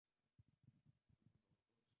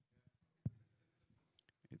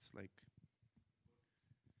it's like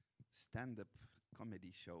stand-up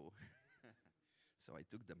comedy show. So I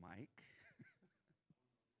took the mic.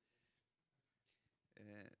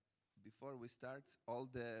 Before we start,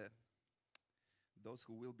 those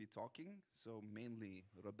who will be talking, so mainly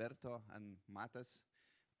Roberto and Matas,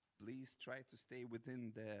 please try to stay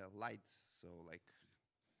within the lights. So like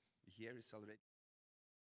here is already,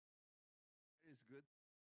 here is good.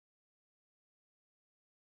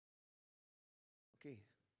 Okay.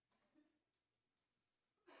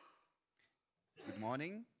 Good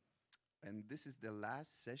morning. And this is the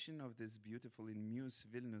last session of this beautiful InMuse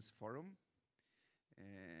Vilnius Forum.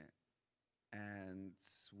 And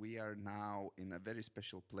we are now in a very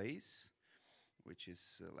special place, which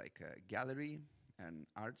is like a gallery and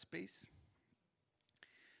art space,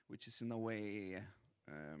 which is in a way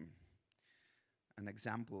an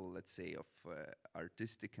example, let's say, of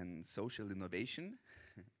artistic and social innovation.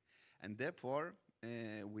 And therefore,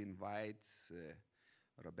 we invite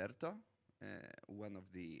Roberto, one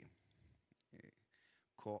of the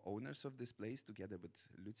co-owners of this place, together with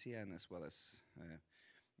Lucia, and as well as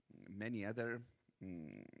many other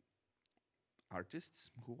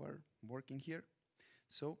artists who are working here.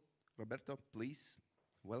 So, Roberto, please,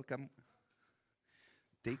 welcome.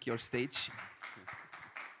 Take your stage.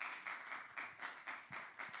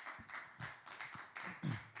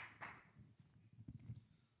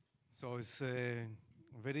 So it's a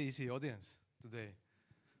very easy audience today.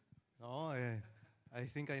 No, I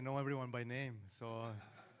think I know everyone by name, so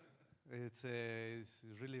it's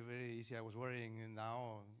really very easy. I was worrying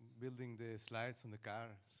now, building the slides on the car,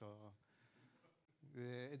 so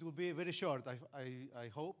it will be very short, I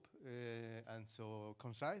hope, and so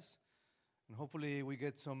concise, and hopefully we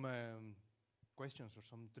get some questions or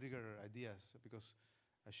some trigger ideas, because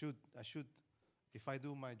I should, if I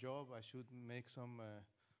do my job, I should make some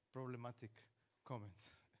problematic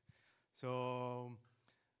comments. So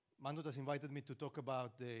Mando has invited me to talk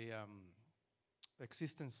about the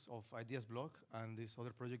existence of Ideas Block and this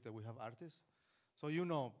other project that we have, Arttice. So you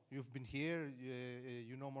know, you've been here,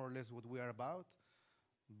 you know more or less what we are about,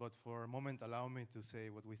 but for a moment allow me to say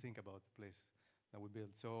what we think about the place that we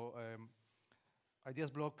built. So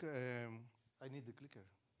Ideas Block, I need the clicker.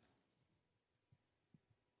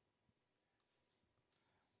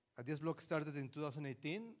 Ideas Block started in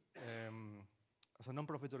 2018 as a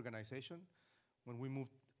non-profit organization when we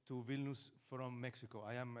moved to Vilnius from Mexico.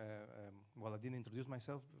 I am, well, I didn't introduce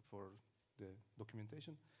myself for the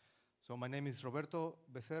documentation. So my name is Roberto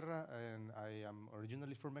Becerra, and I am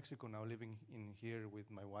originally from Mexico, now living in here with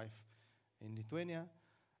my wife in Lithuania.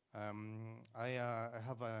 I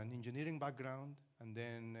have an engineering background, and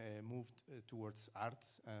then moved towards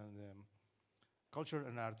arts and culture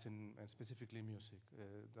and arts, and specifically music.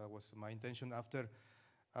 That was my intention after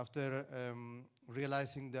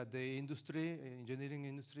realizing that the industry, engineering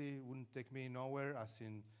industry, wouldn't take me nowhere, as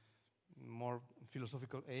in more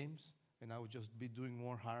philosophical aims, and I would just be doing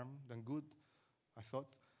more harm than good, I thought.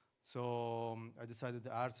 So I decided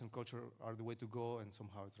the arts and culture are the way to go, and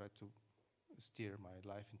somehow I tried to steer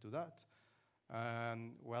my life into that.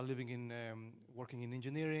 And while living in, working in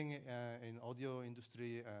engineering, in audio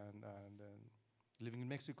industry, and living in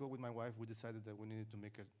Mexico with my wife, we decided that we needed to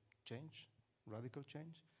make a change, radical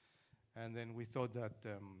change. And then we thought that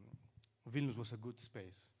Vilnius was a good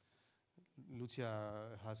space.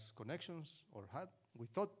 Lucia has connections, or had. We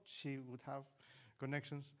thought she would have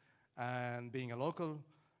connections, and being a local,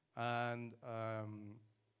 and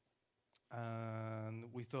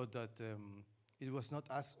we thought that it was not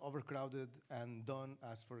as overcrowded and done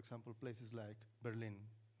as, for example, places like Berlin,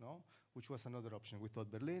 no? Which was another option. We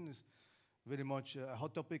thought Berlin is very much a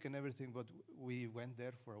hot topic and everything, but we went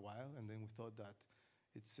there for a while, and then we thought that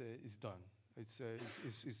it's done.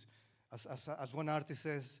 As one artist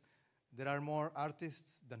says, there are more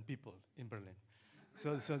artists than people in Berlin.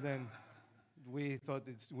 So then we thought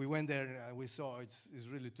we went there and we saw it's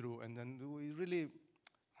really true, and then we really,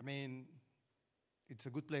 I mean, it's a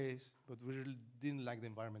good place, but we really didn't like the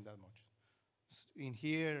environment that much. In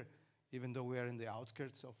here, even though we are in the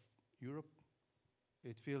outskirts of Europe,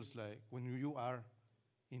 it feels like when you are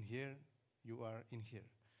in here, you are in here.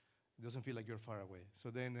 It doesn't feel like you're far away. So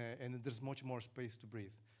then, and there's much more space to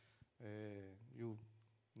breathe. You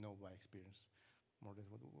know by experience, more or less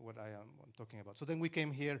what I'm talking about. So then we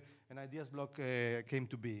came here, and Ideas Block came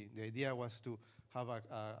to be. The idea was to have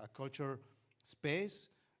a culture space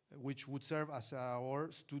which would serve as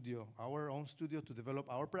our studio, our own studio to develop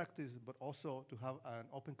our practice, but also to have an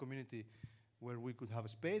open community where we could have a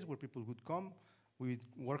space where people would come. We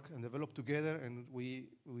work and develop together, and we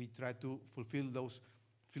try to fulfill those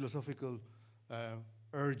philosophical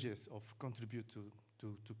urges of contribute to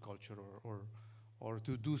to culture or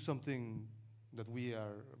to do something that we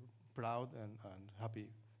are proud and happy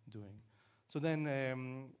doing. So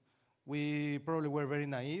then we probably were very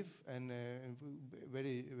naive and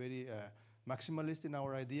very maximalist in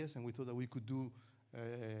our ideas, and we thought that we could do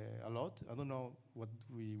a lot. I don't know what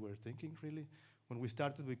we were thinking really when we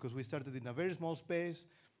started, because we started in a very small space,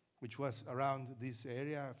 which was around this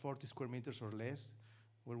area, 40 square meters or less,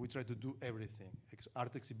 where we tried to do everything: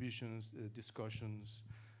 art exhibitions, discussions,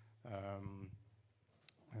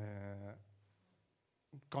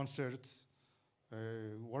 concerts,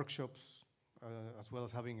 workshops, as well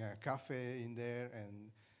as having a cafe in there,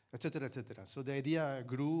 and et cetera, et cetera. So the idea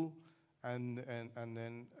grew, and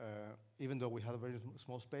then even though we had a very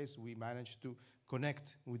small space, we managed to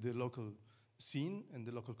connect with the local scene and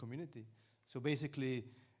the local community. So basically,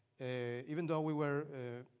 even though we were,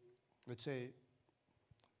 let's say,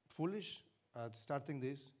 foolish at starting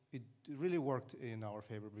this, it really worked in our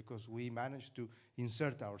favor, because we managed to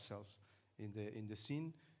insert ourselves in the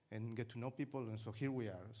scene and get to know people, and so here we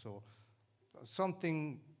are. So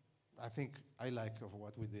something I think I like of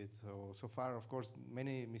what we did. So far, of course,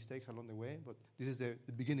 many mistakes along the way, but this is the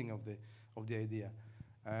beginning of the idea.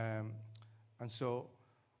 And so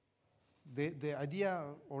the idea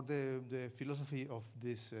or the philosophy of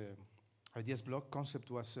this ideas block concept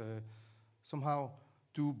was somehow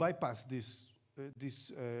to bypass this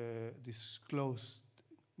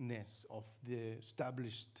closedness of the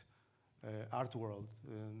established art world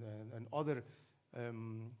and other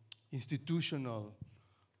institutional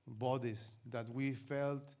bodies that we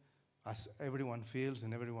felt, as everyone feels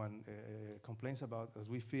and everyone complains about, as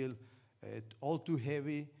we feel all too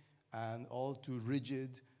heavy and all too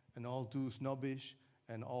rigid and all too snobbish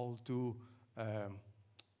and all too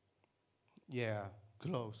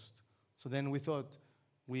closed. So then we thought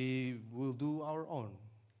we will do our own.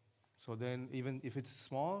 So then, even if it's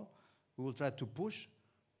small, we will try to push,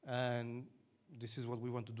 and this is what we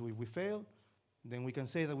want to do. If we fail, then we can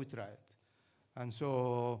say that we tried. And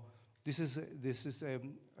so this is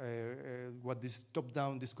what this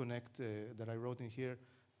top-down disconnect that I wrote in here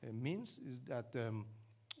means, is that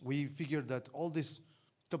we figured that all these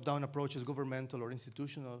top-down approaches, governmental or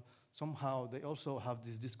institutional, somehow they also have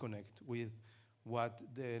this disconnect with what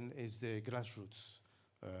then is the grassroots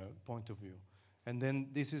point of view. And then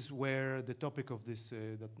this is where the topic of this,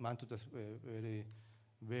 that Mantutas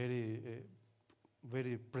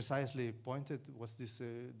very precisely pointed, was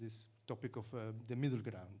this topic of the middle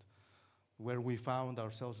ground, where we found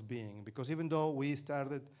ourselves being. Because even though we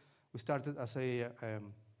started as a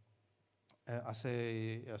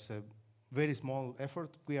very small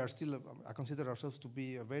effort, we are still, I consider ourselves to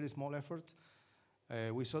be a very small effort.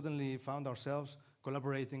 We suddenly found ourselves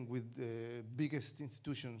collaborating with the biggest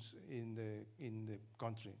institutions in the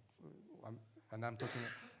country, and I'm talking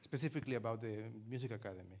specifically about the Music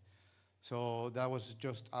Academy. So that was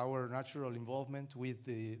just our natural involvement with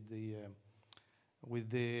the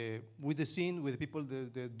scene, with the people,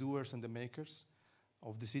 the doers and the makers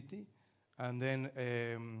of the city, and then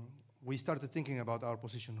we started thinking about our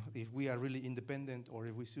position, if we are really independent, or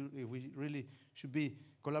if we really should be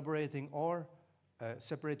collaborating or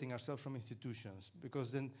separating ourselves from institutions,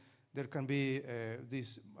 because then there can be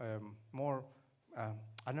this more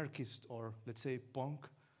anarchist, or let's say punk,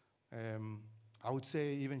 I would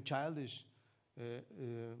say even childish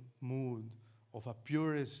mood of a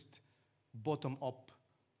purist bottom-up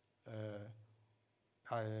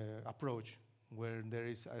approach, where there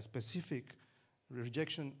is a specific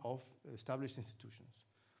rejection of established institutions,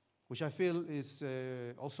 which I feel is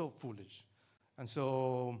also foolish. And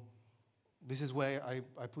so this is why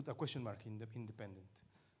I put a question mark in the independent.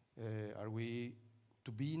 Are we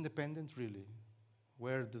to be independent, really?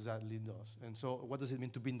 Where does that lead us? And so what does it mean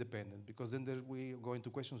to be independent? Because then we go into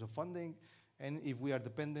questions of funding, and if we are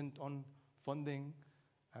dependent on funding,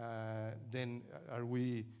 then are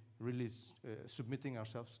we really submitting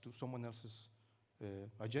ourselves to someone else's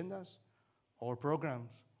agendas or programs,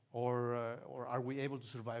 or are we able to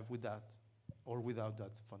survive with that or without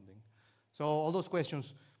that funding? So all those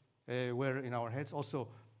questions were in our heads. Also,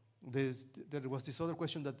 there was this other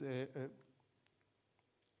question that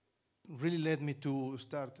really led me to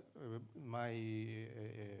start my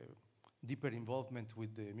deeper involvement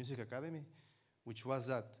with the Music Academy, which was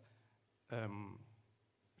that,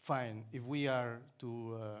 fine, if we are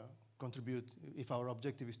to contribute, if our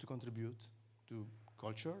objective is to contribute to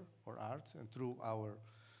culture or arts, and through our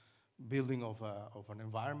building of an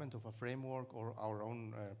environment, of a framework, or our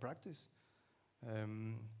own practice,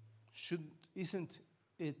 isn't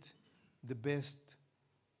it the best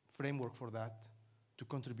framework for that to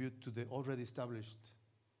contribute to the already established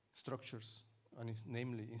structures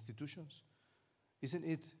namely institutions? Isn't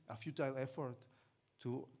it a futile effort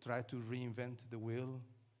to try to reinvent the wheel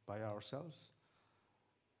by ourselves?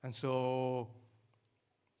 And so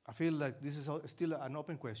I feel like this is still an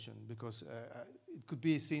open question, because it could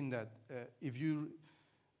be seen that if you,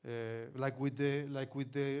 like with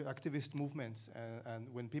the activist movements, and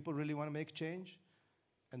when people really want to make change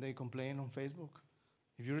and they complain on Facebook,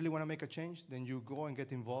 if you really want to make a change, then you go and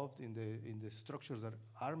get involved in the structures that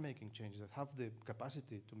are making changes, that have the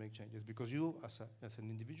capacity to make changes, because you as an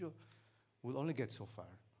individual will only get so far.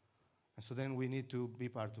 And so then we need to be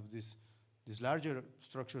part of these larger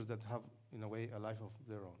structures that have, in a way, a life of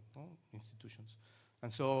their own, no? Institutions.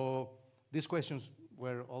 And so these questions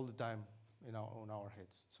were all the time on our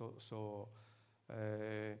heads. So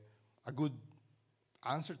a good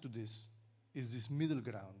answer to this is this middle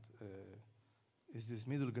ground,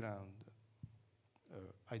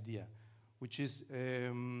 idea, which is,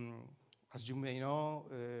 as you may know,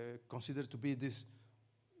 considered to be this,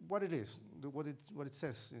 what it is, what it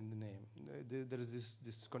says in the name. There is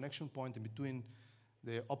this connection point in between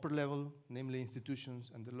the upper level, namely institutions,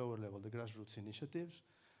 and the lower level, the grassroots initiatives.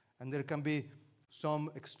 And there can be some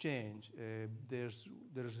exchange. There's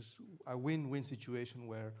a win-win situation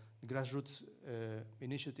where the grassroots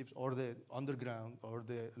initiatives, or the underground, or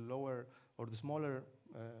the lower, or the smaller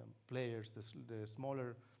players, the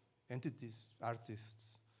smaller entities,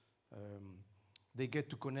 artists, they get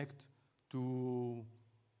to connect to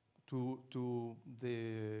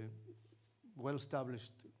the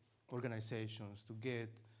well-established organizations to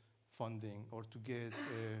get funding, or to get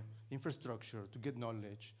infrastructure, to get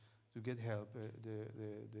knowledge, to get help.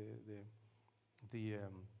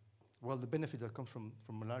 The benefit that comes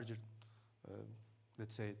from a larger,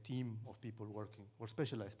 let's say, team of people working, or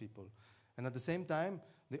specialized people. And at the same time,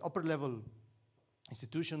 the upper level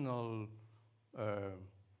institutional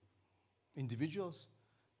individuals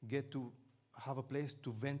get to have a place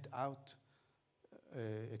to vent out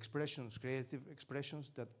expressions, creative expressions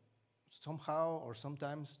that somehow or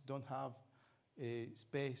sometimes don't have a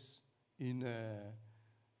space in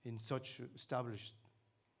such established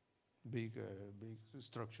big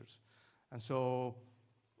structures. And so,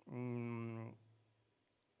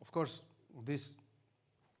 of course,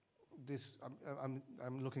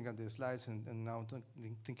 I'm looking at the slides and now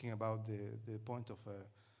thinking about the point of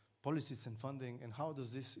policies and funding, and how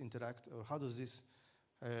does this interact, or how does this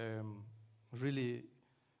really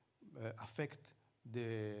affect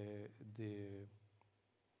the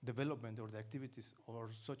development or the activities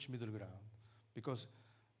or such middle ground? Because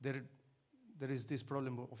there is this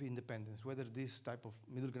problem of independence, whether this type of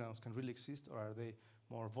middle grounds can really exist, or are they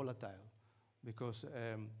more volatile? Because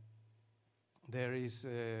there is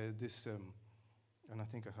this, and I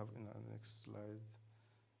think I have in the next slide.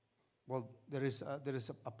 Well, there is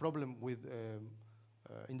a problem with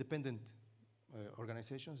independent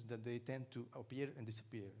organizations, that they tend to appear and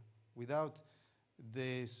disappear without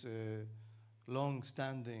this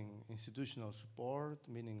long-standing institutional support,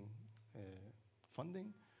 meaning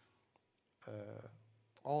funding.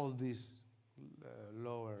 All these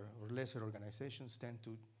lower or lesser organizations tend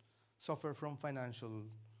to suffer from financial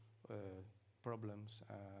problems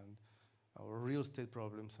and our real estate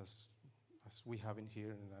problems, as we have in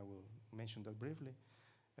here, and I will mention that briefly.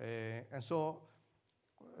 And so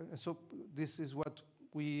this is what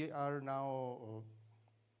we are now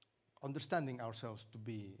understanding ourselves to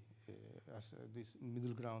be, as this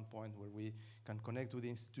middle ground point where we can connect with the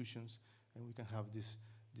institutions, and we can have this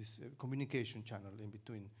communication channel in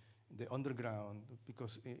between the underground,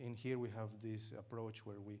 because in here we have this approach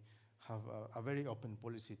where we have a very open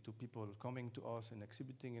policy to people coming to us and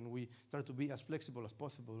exhibiting, and we try to be as flexible as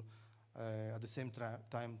possible, at the same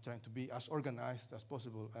time trying to be as organized as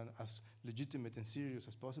possible and as legitimate and serious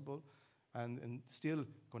as possible, and still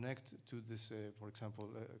connect to this, for example,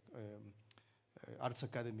 arts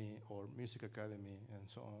academy or music academy and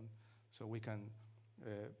so on, so we can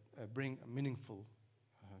bring meaningful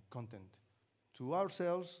content to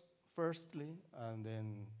ourselves firstly, and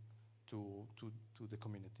then to the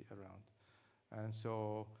community around. And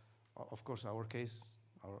so, of course, our case,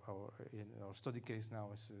 our study case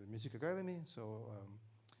now is Music Academy. So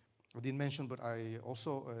I didn't mention, but I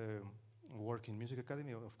also work in Music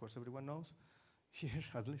Academy. Of course, everyone knows here,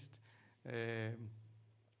 at least.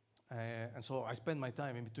 And so I spend my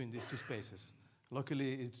time in between these two spaces.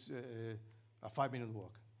 Luckily, it's a 5-minute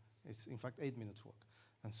walk. It's in fact 8 minutes walk.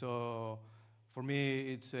 And so for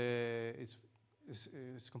me,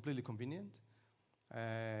 it's completely convenient.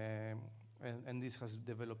 And this has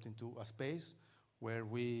developed into a space where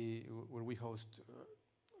we host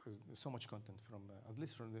so much content from, at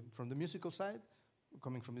least from the musical side,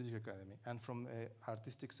 coming from Music Academy, and from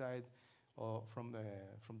artistic side, or from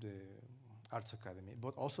the Arts Academy,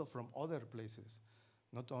 but also from other places,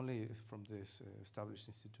 not only from these established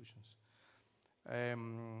institutions.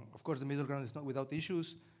 Of course, the middle ground is not without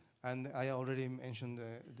issues, and I already mentioned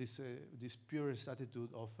this purist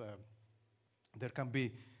attitude of there can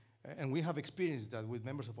be, and we have experienced that with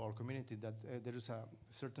members of our community, that there is a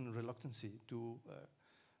certain reluctancy to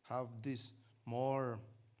have this more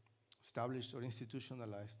established or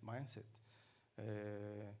institutionalized mindset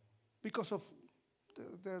because of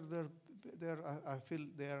I feel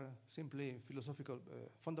they are simply philosophical,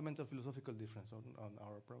 fundamental philosophical difference on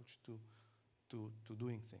our approach to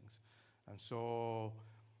doing things. And so,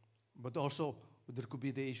 but also there could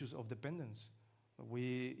be the issues of dependence.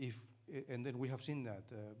 And then we have seen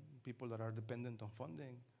that people that are dependent on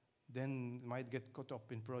funding then might get caught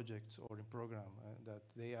up in projects or in program that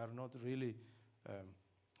they are not really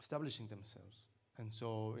establishing themselves. And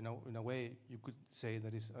so in a way, you could say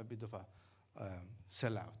that is a bit of a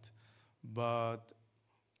sellout. But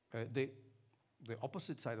the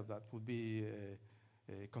opposite side of that would be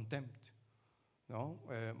contempt. No?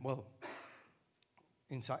 Well,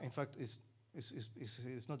 in fact, it's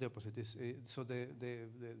not the opposite. So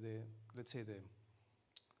let's say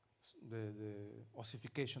the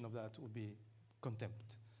ossification of that would be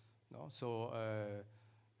contempt. No? So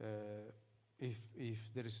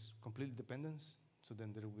if there is complete dependence, so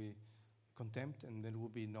then there will be contempt, and there will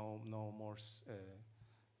be no more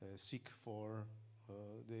seek for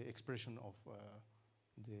the expression of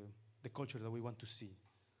the culture that we want to see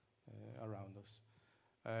around us.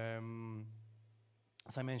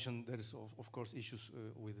 As I mentioned, there is of course issues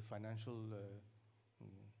with financial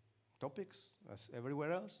topics, as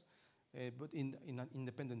everywhere else, but in an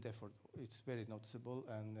independent effort, it's very noticeable,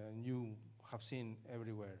 and you have seen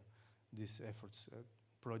everywhere these efforts,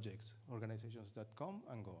 projects, organizations that come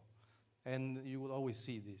and go. And you will always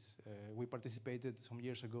see this. We participated some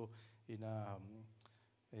years ago in a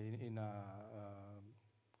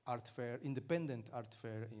art fair, independent art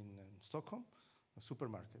fair in Stockholm, a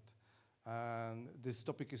supermarket. And this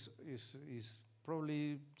topic is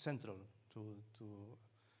probably central to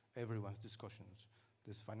everyone's discussions.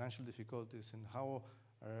 There's financial difficulties, and how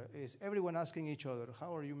is everyone asking each other,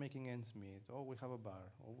 how are you making ends meet? Oh, we have a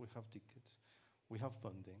bar, or we have tickets, we have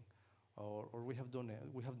funding, or we have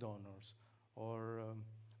donors, or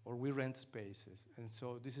we rent spaces. And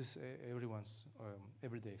so this is everyone's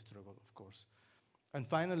everyday struggle, of course. And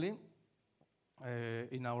finally,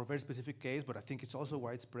 in our very specific case, but I think it's also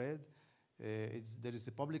widespread, there is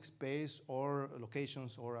a public space or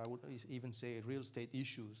locations, or I would even say real estate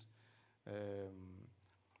issues,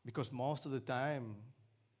 because most of the time,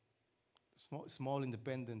 small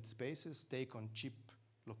independent spaces take on cheap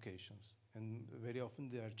locations, and very often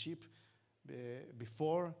they are cheap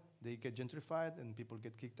before they get gentrified and people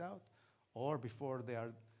get kicked out, or before they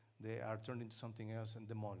are turned into something else and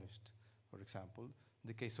demolished. For example,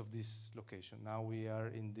 the case of this location. Now we are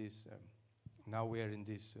in this.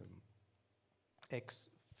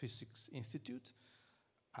 Ex-Physics Institute,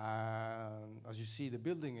 and as you see, the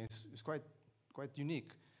building is quite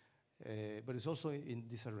unique, but it's also in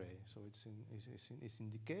disarray. So it's in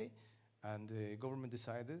decay, and the government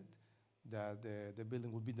decided that the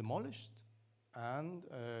building will be demolished, and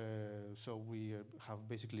so we have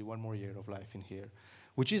basically one more year of life in here,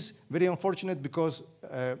 which is very unfortunate because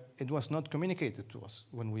it was not communicated to us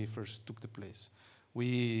when we first took the place.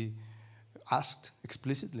 We asked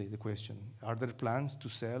explicitly the question, are there plans to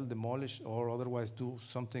sell, demolish, or otherwise do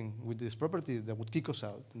something with this property that would kick us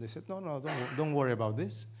out? And they said, no, don't worry about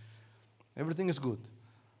this. Everything is good.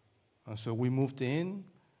 And so we moved in,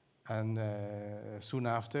 and soon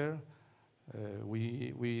after,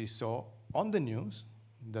 we saw on the news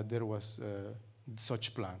that there was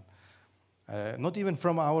such plan. Not even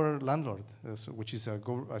from our landlord, which is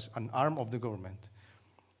an arm of the government.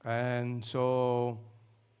 And so,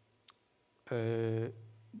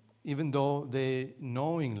 even though they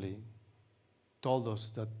knowingly told us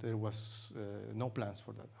that there was no plans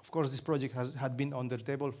for that. Of course, this project had been on the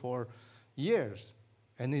table for years,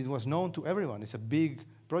 and it was known to everyone. It's a big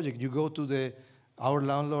project. You go to our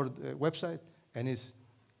landlord website, and it's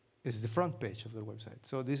the front page of their website.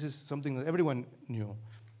 So this is something that everyone knew.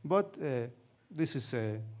 But this is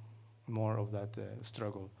more of that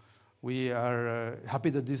struggle. We are happy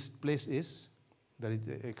that this place that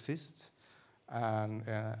it exists.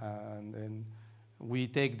 And we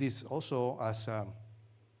take this also as on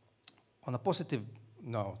a positive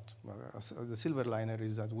note. The silver liner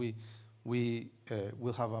is that we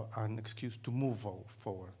will have an excuse to move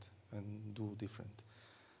forward and do different.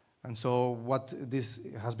 And so what this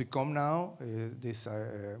has become now,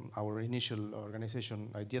 our initial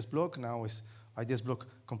organization, Ideas Block, now is Ideas Block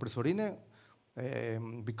Compressorine,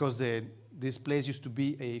 because this place used to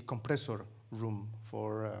be a compressor room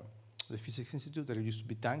for the Physics Institute. There used to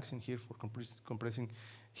be tanks in here for compressing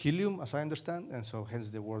helium, as I understand, and so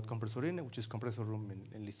hence the word Compressorine, which is compressor room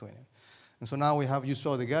in Lithuanian. And so now we have, you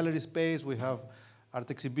saw the gallery space, we have art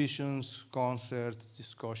exhibitions, concerts,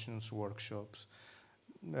 discussions, workshops,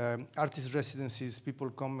 artist residencies. People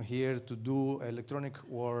come here to do electronic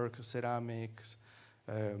work, ceramics,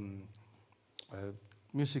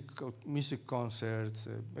 music concerts,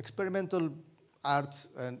 experimental art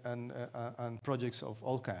and projects of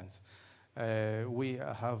all kinds. We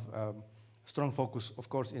have strong focus, of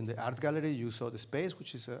course, in the art gallery. You saw the space,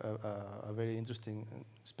 which is a very interesting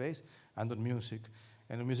space, and on music.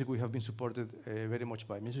 And in music, we have been supported very much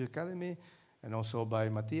by Music Academy, and also by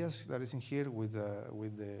Matthias, that is in here with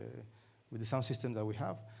the sound system that we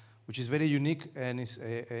have, which is very unique and is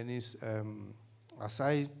as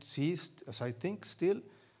I think still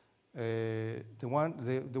the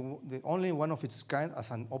only one of its kind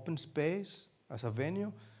as an open space, as a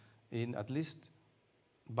venue in at least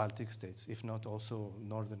Baltic states, if not also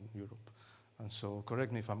Northern Europe. And so,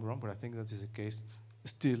 correct me if I'm wrong, but I think that is the case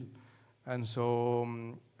still. And so,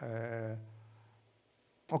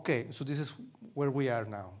 okay, so this is where we are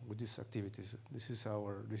now with these activities. This is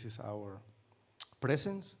our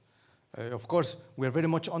presence. Of course, we are very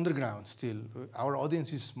much underground still. Our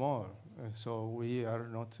audience is small, so we are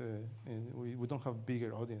not. We don't have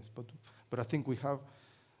bigger audience, but I think we have.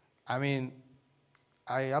 I mean,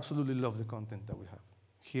 I absolutely love the content that we have.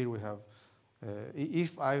 Here we have.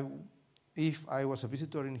 If I was a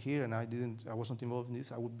visitor in here and I wasn't involved in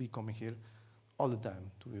this, I would be coming here all the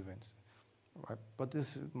time to events. Right? But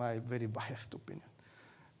this is my very biased opinion.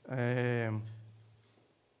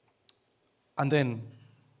 And then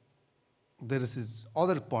there is this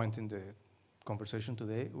other point in the conversation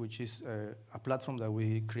today, which is a platform that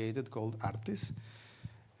we created called Arttice,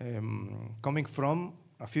 coming from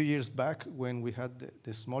a few years back when we had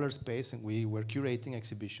the smaller space and we were curating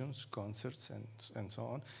exhibitions, concerts, and so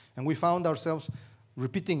on. And we found ourselves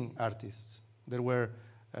repeating artists. There were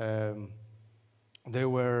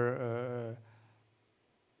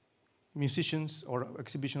musicians or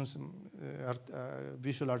exhibitions,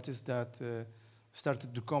 visual artists that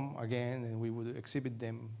started to come again, and we would exhibit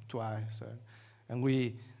them twice. And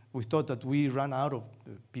we thought that we ran out of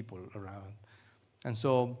people around. And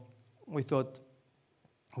so we thought,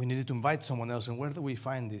 we needed to invite someone else, and where do we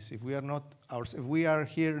find this? If we are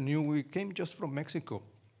here new, we came just from Mexico,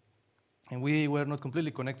 and we were not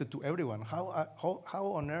completely connected to everyone. How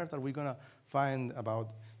on earth are we gonna find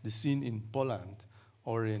about the scene in Poland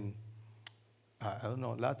or in, I don't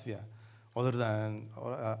know, Latvia, other than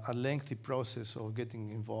a lengthy process of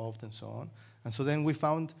getting involved and so on? And so then we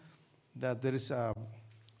found that there is an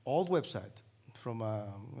old website from a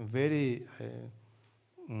very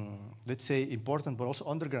let's say important, but also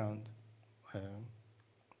underground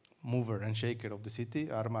mover and shaker of the city,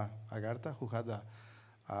 Arma Agartha, who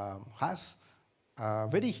has a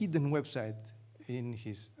very hidden website in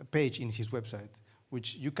his page in his website,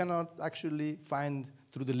 which you cannot actually find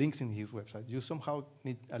through the links in his website. You somehow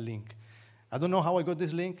need a link. I don't know how I got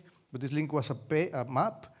this link, but this link was a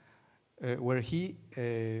map where he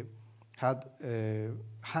had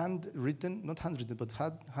handwritten, not handwritten, but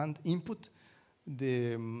had hand input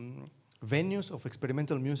the venues of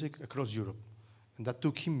experimental music across Europe. And that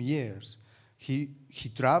took him years. He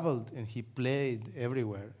traveled and he played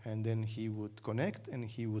everywhere, and then he would connect and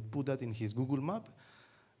he would put that in his Google map,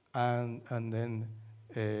 and then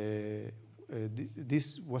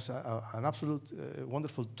this was an absolute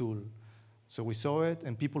wonderful tool. So we saw it,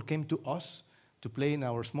 and people came to us to play in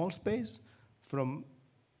our small space from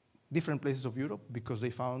different places of Europe because they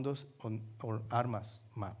found us on our Arma's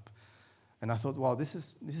map. And I thought, wow, this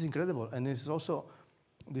is incredible, and this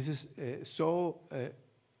is so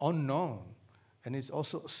unknown, and it's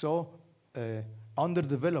also so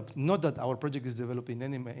underdeveloped. Not that our project is developed in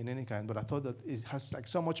any kind, but I thought that it has like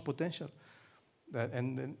so much potential.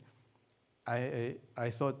 And then I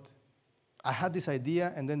thought I had this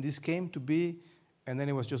idea, and then this came to be, and then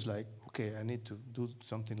it was just like, okay, I need to do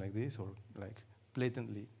something like this, or like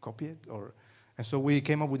blatantly copy it, and so we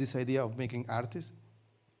came up with this idea of making Arttice,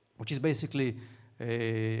 which is basically,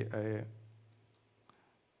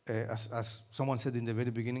 as someone said in the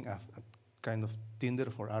very beginning, a kind of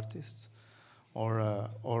Tinder for artists, or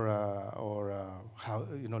how,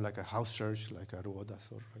 you know, like a house search, like a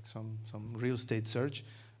Ruodas, or like some real estate search,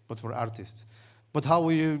 but for artists. But how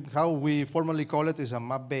we formally call it is a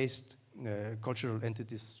map-based cultural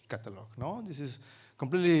entities catalog. No, this is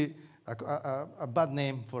completely a bad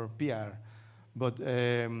name for PR, but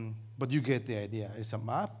you get the idea. It's a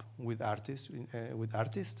map with artists,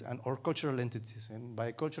 and or cultural entities. And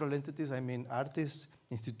by cultural entities, I mean artists,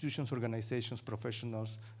 institutions, organizations,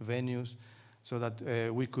 professionals, venues, so that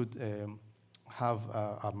we could have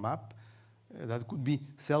a map that could be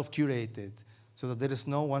self-curated, so that there is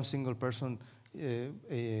no one single person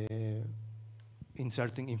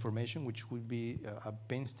inserting information, which would be a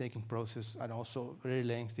painstaking process and also very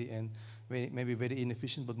lengthy and maybe very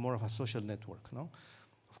inefficient, but more of a social network. No,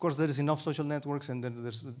 of course there is enough social networks, and then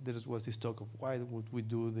there was this talk of why would we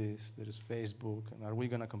do this? There is Facebook, and are we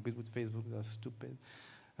going to compete with Facebook? That's stupid.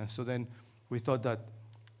 And so then we thought that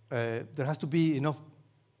there has to be enough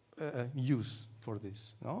use for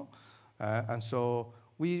this. No, and so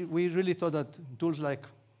we really thought that tools like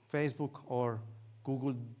Facebook or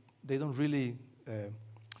Google, they don't really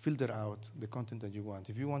filter out the content that you want.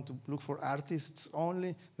 If you want to look for artists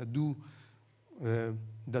only that do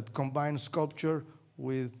that combine sculpture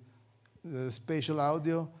with spatial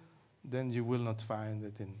audio, then you will not find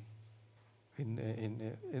it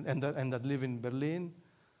and that live in Berlin.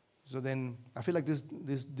 So then I feel like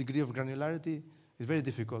this degree of granularity is very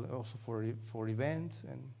difficult also for events,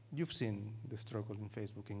 and you've seen the struggle in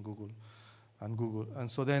Facebook and Google.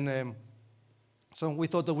 And so then so we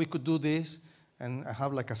thought that we could do this and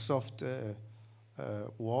have like a soft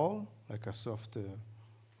wall, like a soft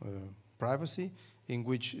privacy, in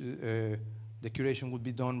which the curation would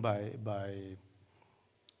be done by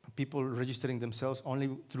people registering themselves only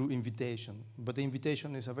through invitation. But the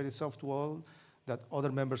invitation is a very soft wall that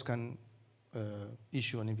other members can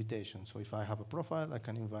issue an invitation. So if I have a profile, I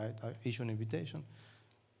can issue an invitation,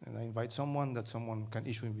 and I invite someone, that someone can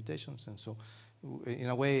issue invitations. And so in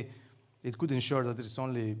a way, it could ensure that there is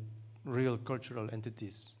only real cultural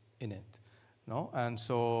entities in it. No? And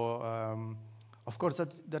so, of course,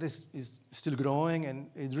 that is still growing, and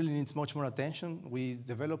it really needs much more attention. We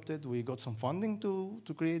developed it. We got some funding to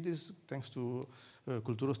create this, thanks to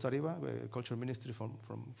Kultūros taryba, Culture Ministry from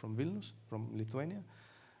Vilnius, from Lithuania.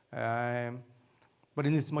 But it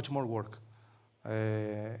needs much more work.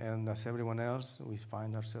 And as everyone else, we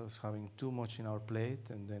find ourselves having too much in our plate,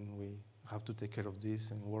 and then we have to take care of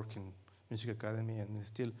this and work in Music Academy, and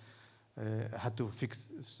still had to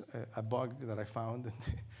fix a bug that I found in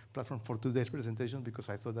the platform for today's presentation, because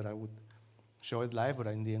I thought that I would show it live, but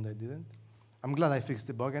in the end I didn't. I'm glad I fixed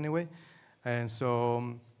the bug anyway. And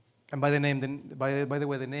so, and by the name, by the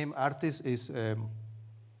way, the name Arttice is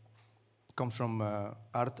comes from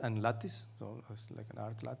art and lattice, so it's like an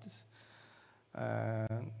art lattice.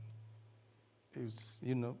 It's,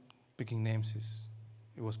 you know, picking names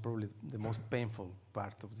it was probably the most painful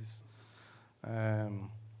part of this.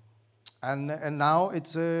 And now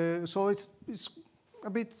it's so it's a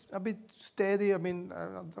bit steady. I mean,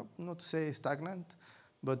 not to say stagnant,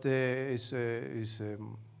 but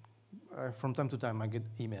from time to time I get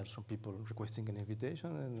emails from people requesting an invitation,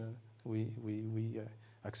 and we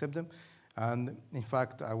accept them. And in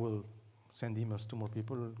fact, I will send emails to more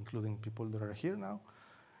people, including people that are here now.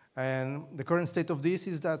 And the current state of this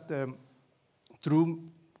is that through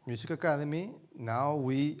Music Academy, now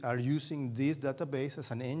we are using this database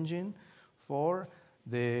as an engine for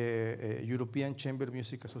the European Chamber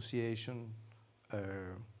Music Association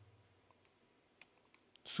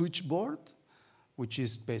switchboard, which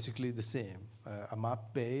is basically the same, a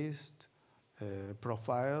map-based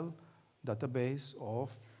profile database of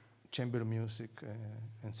chamber music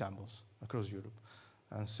ensembles across Europe.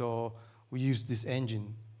 And so we use this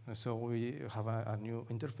engine, and so we have a new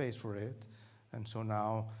interface for it. And so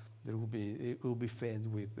now it will be fed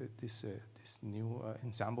with this new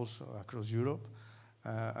ensembles across Europe.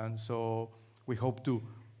 And so we hope to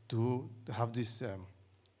have this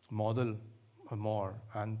model more,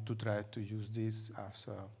 and to try to use this as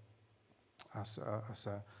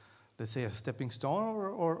a let's say a stepping stone,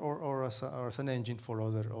 or as an engine for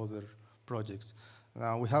other projects.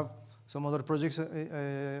 Now we have some other projects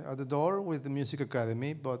at the door with the Music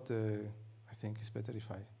Academy, but I think it's better if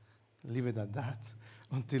I leave it at that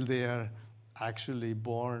until they are actually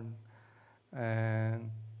born. And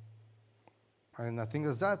I think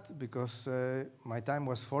that's that, because my time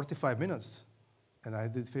was 45 minutes, and I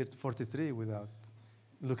did 43 without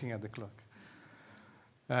looking at the clock.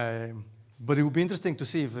 But it would be interesting to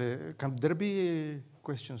see if, can there be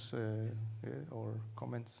questions or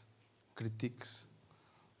comments, critiques?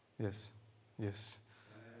 Yes, yes.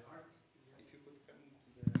 Art, if you could come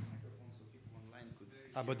to the microphone so people online could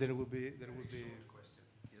see. But there will be question.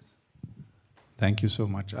 Yes. Thank you so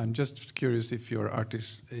much. I'm just curious if your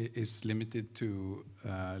artist is limited to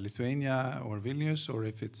Lithuania or Vilnius, or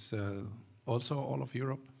if it's also all of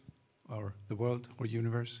Europe, or the world, or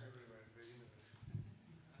universe?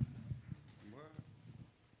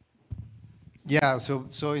 Yeah,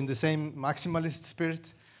 so in the same maximalist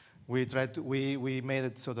spirit, we tried to, we made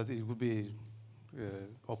it so that it would be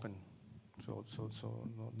open, so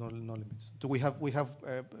no limits. So we have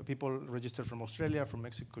people registered from Australia, from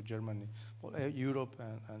Mexico, Germany, well, Europe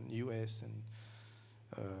and US, and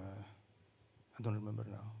I don't remember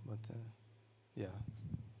now, but yeah.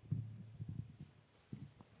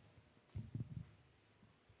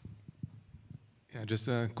 Yeah, just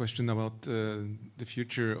a question about the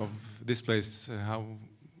future of this place.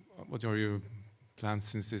 What are your plans,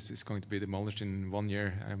 since this is going to be demolished in 1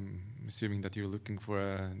 year? I'm assuming that you're looking for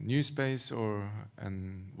a new space,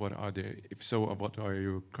 and what are if so, what are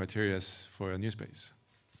your criteria for a new space?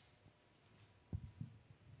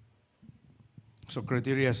 So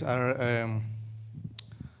criteria are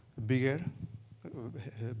bigger,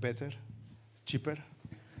 better, cheaper,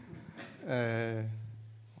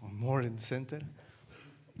 more in the center.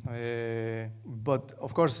 But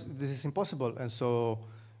of course, this is impossible, and so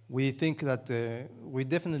we think that we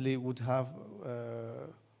definitely would have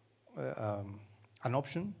an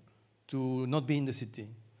option to not be in the city.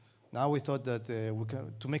 Now we thought that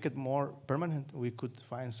to make it more permanent, we could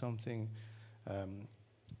find something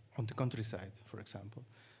on the countryside, for example,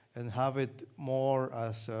 and have it more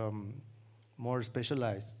as more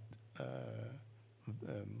specialized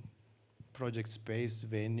project space,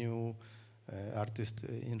 venue, artist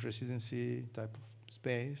in residency type of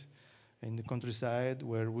space in the countryside,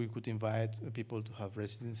 where we could invite people to have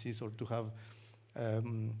residencies or to have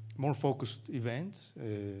more focused events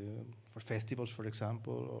for festivals, for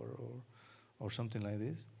example, or something like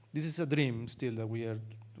this. This is a dream still that we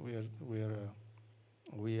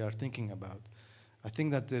are thinking about. I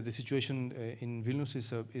think that the situation in Vilnius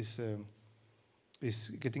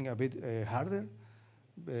is getting a bit harder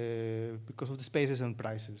because of the spaces and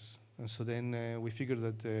prices. And so then we figured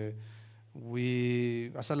that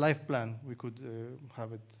as a life plan, we could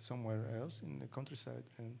have it somewhere else in the countryside,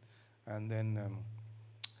 and then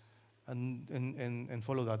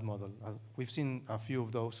follow that model. We've seen a few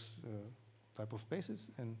of those type of spaces,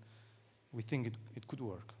 and we think it could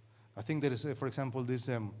work. I think there is, for example, this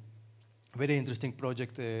very interesting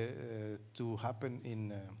project to happen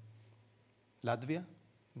in Latvia,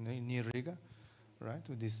 near Riga, right?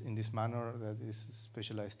 In this manner that is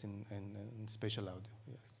specialized in spatial audio,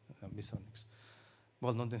 yes, ambisonics.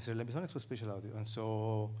 Well, not necessarily ambisonics, but spatial audio. And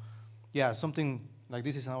so, yeah, something like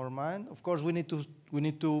this is in our mind. Of course, we need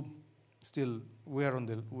to still, we are on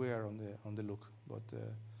the look, but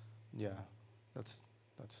yeah, that's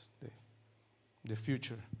the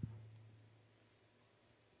future.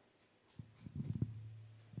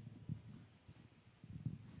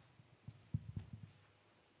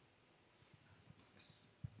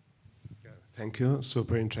 Thank you.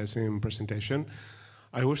 Super interesting presentation.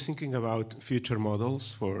 I was thinking about future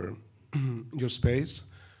models for your space.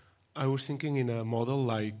 I was thinking in a model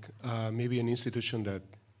like maybe an institution that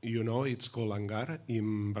you know, it's called Hangar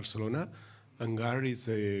in Barcelona. Hangar is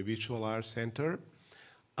a visual art center,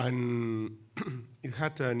 and it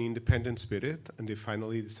had an independent spirit, and they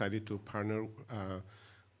finally decided to partner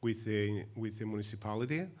with the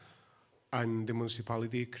municipality, and the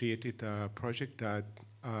municipality created a project that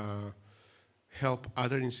help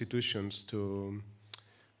other institutions to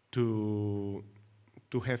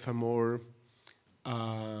have a more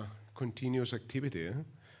continuous activity,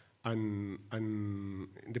 and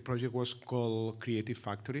the project was called Creative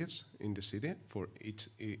Factories in the city for each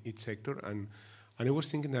sector, and I was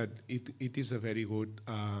thinking that it is a very good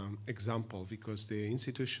example, because the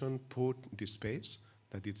institution put the space,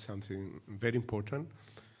 that it's something very important,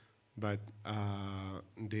 but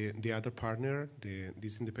the other partner,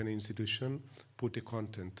 this independent institution, put the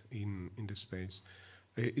content in the space.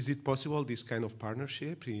 Is it possible, this kind of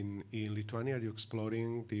partnership in Lithuania? Are you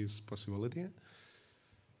exploring this possibility?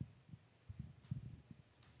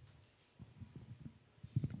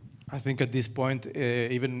 I think at this point,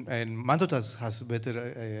 even Mantotas has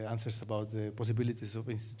better answers about the possibilities of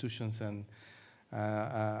institutions and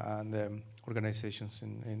organizations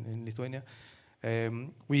in Lithuania.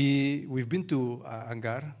 We've been to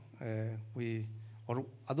Hangar.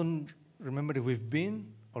 I don't remember if we've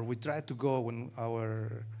been or we tried to go when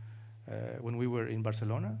we were in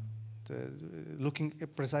Barcelona, looking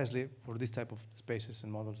precisely for this type of spaces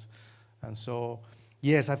and models. And so,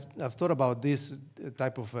 yes, I've thought about this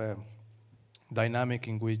type of dynamic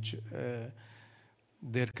in which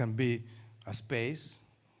there can be a space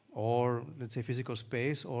or let's say physical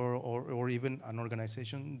space, or even an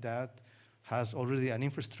organization that has already an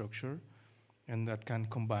infrastructure and that can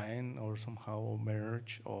combine or somehow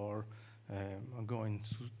merge or go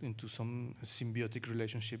into some symbiotic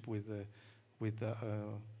relationship with a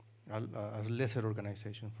lesser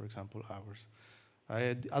organization, for example, ours.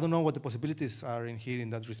 I don't know what the possibilities are in here in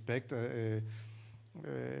that respect.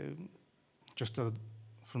 Just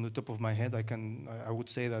from the top of my head, I would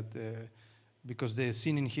say that because the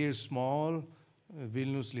scene in here is small,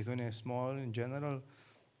 Vilnius, Lithuania is small in general,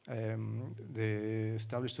 the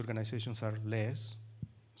established organizations are less,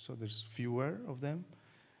 so there's fewer of them,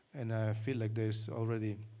 and I feel like there's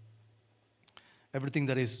already everything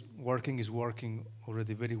that is working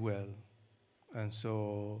already very well, and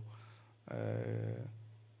so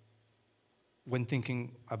when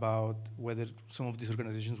thinking about whether some of these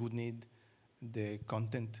organizations would need the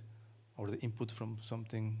content or the input from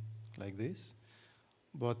something like this,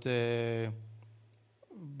 but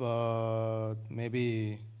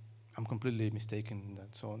maybe I'm completely mistaken in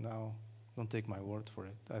that. So now, don't take my word for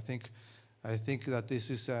it. I think that this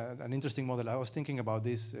is an interesting model. I was thinking about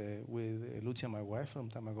this with Lucia, my wife, some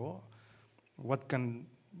time ago. What can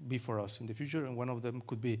be for us in the future? And one of them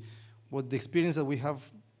could be what the experience that we have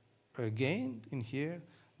gained in here,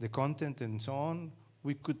 the content and so on.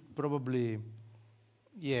 We could probably,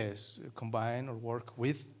 yes, combine or work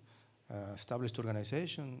with established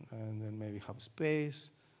organization, and then maybe have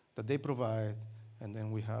space that they provide, and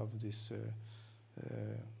then we have this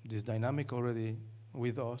this dynamic already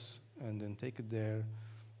with us, and then take it there.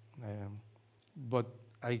 But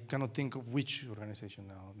I cannot think of which organization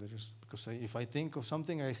now. Because if I think of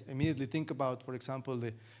something, I immediately think about, for example,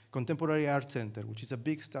 the Contemporary Art Center, which is a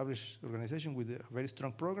big established organization with a very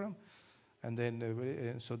strong program, and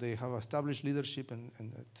then so they have established leadership and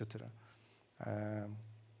etc.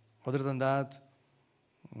 Other than that,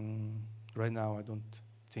 right now I don't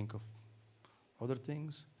think of other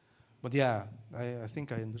things. But yeah, I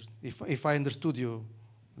think if I understood you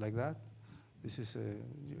like that, this is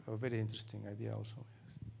a very interesting idea also.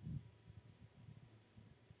 Yes.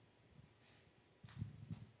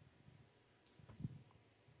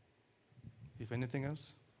 If anything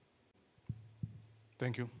else,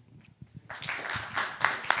 thank you.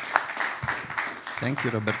 Thank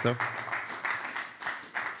you, Roberto.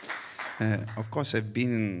 Of course, I've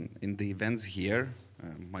been in the events here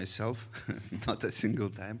myself, not a single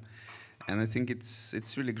time, and I think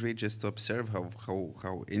it's really great just to observe how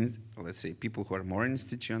let's say people who are more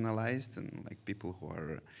institutionalized and like people who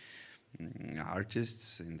are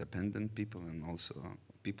artists, independent people, and also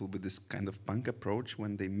people with this kind of punk approach,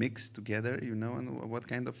 when they mix together, you know, and what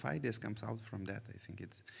kind of ideas comes out from that. I think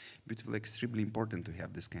it's beautiful, extremely important to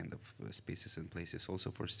have this kind of spaces and places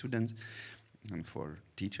also for students and for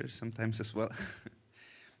teachers sometimes as well.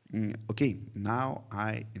 Okay, now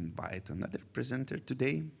I invite another presenter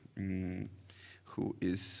today, who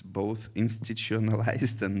is both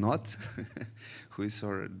institutionalized and not, who is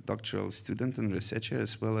our doctoral student and researcher,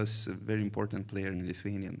 as well as a very important player in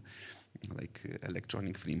Lithuanian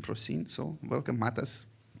electronic film pro scene. So welcome, Matas.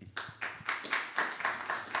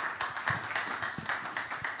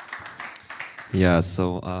 Yeah,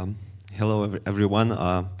 so hello everyone.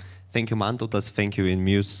 Thank you, Mantautas, thank you,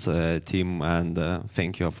 InMuse team, and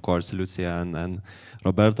thank you, of course, Lucia and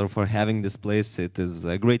Roberto for having this place. It is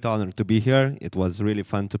a great honor to be here. It was really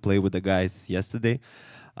fun to play with the guys yesterday.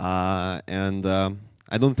 And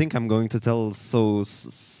I don't think I'm going to tell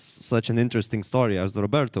such an interesting story as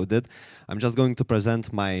Roberto did. I'm just going to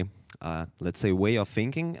present my, let's say, way of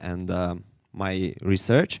thinking and my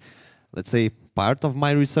research, let's say, part of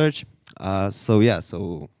my research.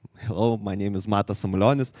 So hello, my name is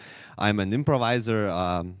Samulionis. I'm an improviser,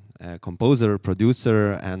 a composer,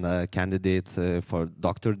 producer, and a candidate for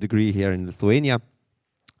doctoral degree here in Lithuania.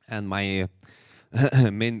 And my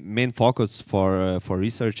main focus for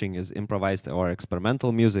researching is improvised or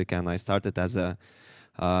experimental music. And I started as a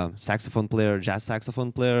saxophone player, jazz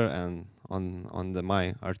saxophone player, and on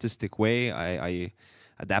my artistic way, I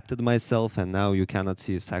adapted myself, and now you cannot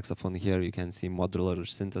see a saxophone here. You can see modular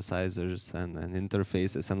synthesizers and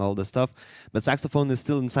interfaces and all the stuff. But saxophone is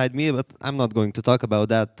still inside me, but I'm not going to talk about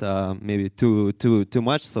that maybe too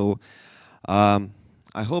much. So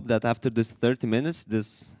I hope that after this 30 minutes,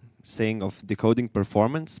 this saying of decoding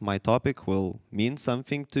performance, my topic will mean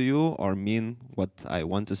something to you or mean what I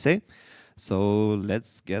want to say. So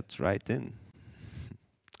let's get right in.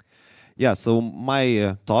 Yeah, so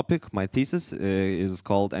my topic, my thesis is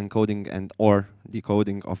called Encoding and or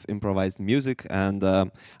Decoding of Improvised Music, and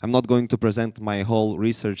I'm not going to present my whole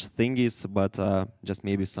research thingies, but just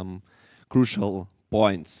maybe some crucial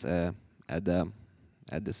points at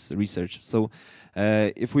at this research. So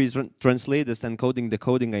if we translate this encoding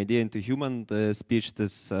decoding idea into human speech,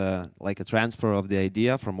 this like a transfer of the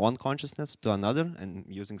idea from one consciousness to another, and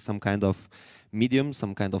using some kind of medium,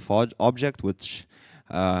 some kind of object which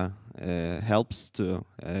helps to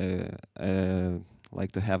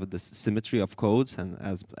like to have this symmetry of codes and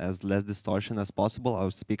as less distortion as possible.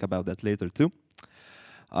 I'll speak about that later too.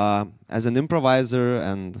 As an improviser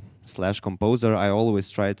and / composer, I always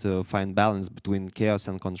try to find balance between chaos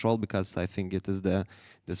and control, because I think it is the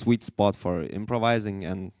sweet spot for improvising.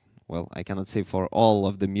 And well, I cannot say for all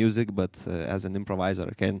of the music, but as an improviser,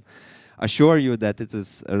 I can assure you that it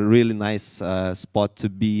is a really nice spot to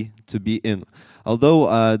be in.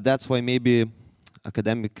 Although that's why maybe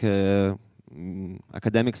academics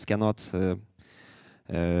cannot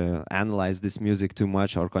analyze this music too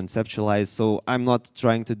much or conceptualize. So I'm not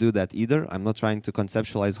trying to do that either. I'm not trying to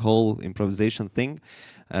conceptualize whole improvisation thing.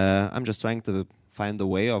 I'm just trying to find a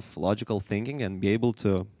way of logical thinking and be able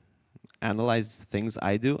to analyze things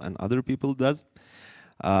I do and other people does.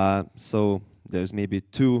 So there's maybe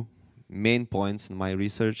two main points in my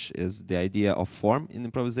research: is the idea of form in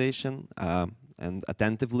improvisation and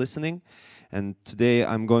attentive listening. And today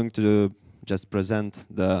I'm going to just present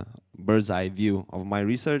the bird's eye view of my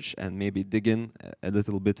research and maybe dig in a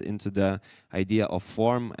little bit into the idea of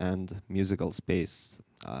form and musical space.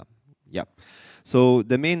 Yeah. So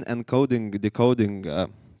the main encoding decoding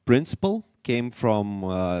principle came from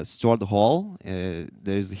Stuart Hall.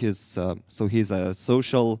 There's his so he's a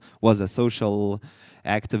was a social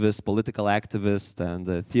activist, political activist, and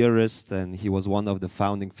a theorist, and he was one of the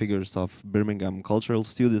founding figures of Birmingham Cultural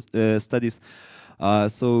Studies.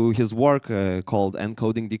 So his work called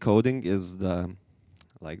Encoding Decoding is the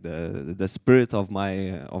spirit of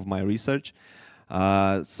my research.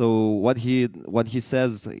 So what he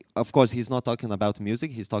says, of course, he's not talking about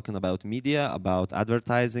music. He's talking about media, about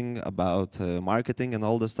advertising, about marketing, and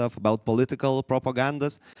all the stuff, about political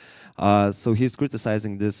propagandas. So he's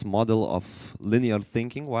criticizing this model of linear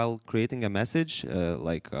thinking while creating a message,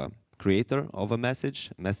 like a creator of a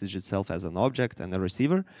message itself as an object and a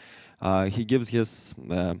receiver. He gives his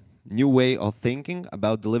new way of thinking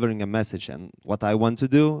about delivering a message. And what I want to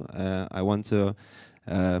do, I want to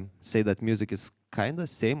say that music is kind of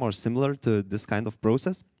same or similar to this kind of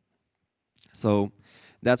process. So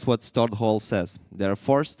that's what Stuart Hall says. There are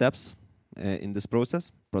 4 steps in this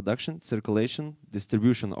process: production, circulation,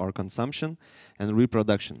 distribution or consumption, and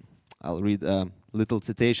reproduction. I'll read a little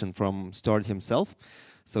citation from Stuart himself.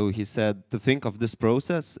 So he said, to think of this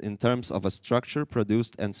process in terms of a structure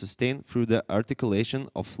produced and sustained through the articulation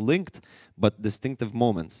of linked but distinctive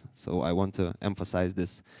moments. So I want to emphasize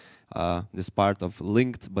this this part of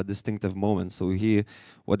linked but distinctive moments. So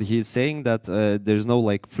what he's saying that there's no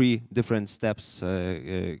like 3 different steps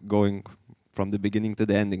going from the beginning to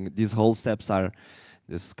the ending. These whole steps are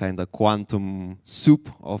this kind of quantum soup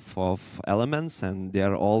of elements, and they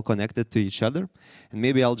are all connected to each other. And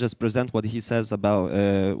maybe I'll just present what he says about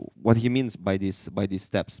what he means by these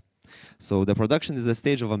steps. So the production is the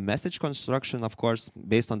stage of a message construction, of course,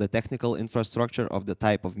 based on the technical infrastructure of the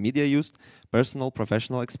type of media used, personal,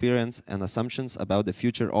 professional experience, and assumptions about the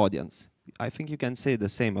future audience. I think you can say the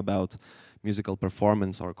same about musical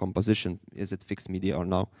performance or composition. Is it fixed media or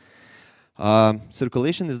no?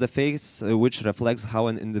 Circulation is the phase which reflects how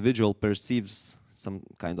an individual perceives some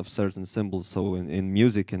kind of certain symbols. So in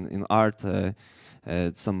music and in art,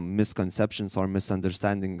 some misconceptions or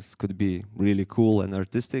misunderstandings could be really cool and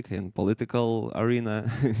artistic. In political arena,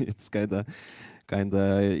 it's kind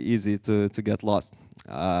of easy to get lost.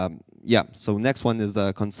 Yeah, so next one is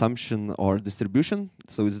consumption or distribution.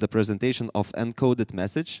 So it's the presentation of encoded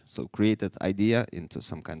message, so created idea into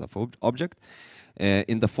some kind of object,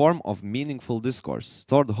 in the form of meaningful discourse.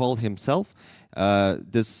 Stuart Hall himself,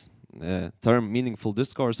 this term meaningful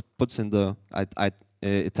discourse puts in the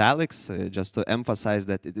italics, just to emphasize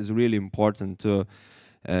that it is really important to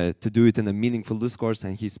do it in a meaningful discourse,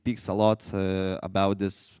 and he speaks a lot about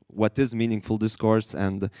this, what is meaningful discourse,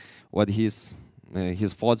 and what his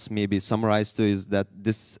thoughts may be summarized to is that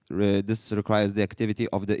this requires the activity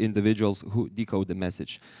of the individuals who decode the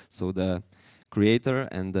message. So the creator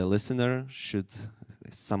and the listener should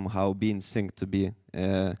somehow be in sync to be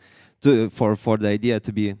for the idea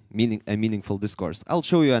to be a meaningful discourse. I'll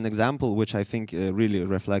show you an example which I think really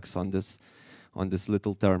reflects on this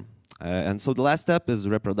little term. And so the last step is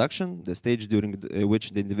reproduction, the stage during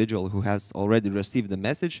which the individual who has already received the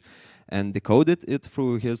message and decoded it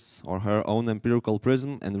through his or her own empirical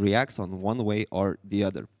prism and reacts on one way or the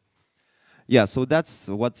other. Yeah, so that's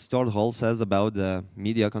what Stuart Hall says about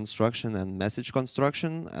media construction and message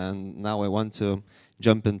construction. And now I want to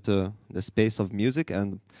jump into the space of music,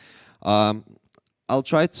 and I'll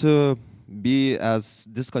try to be as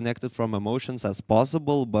disconnected from emotions as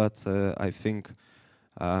possible, but I think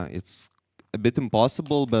it's a bit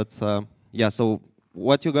impossible. But yeah, so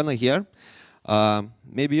what you're gonna hear,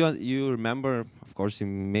 maybe you remember, of course, you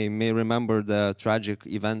may remember the tragic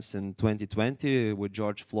events in 2020 with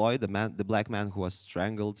George Floyd, the black man who was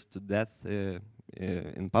strangled to death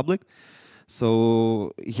in public.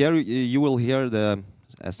 So here you will hear the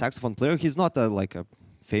saxophone player. He's not like a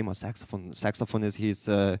famous saxophonist.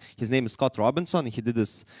 His name is Scott Robinson. He did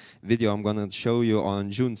this video I'm gonna show you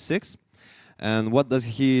on June 6th. And what does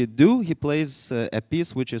he do? He plays a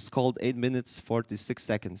piece which is called 8 minutes 46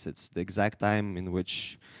 seconds. It's the exact time in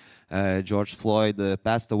which George Floyd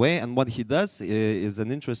passed away. And what he does is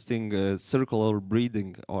an interesting circular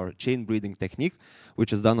breathing or chain breathing technique,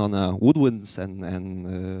 which is done on woodwinds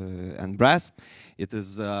and brass. It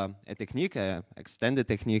is a technique, an extended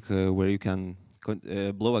technique where you can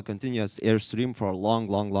blow a continuous airstream for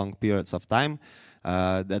long periods of time.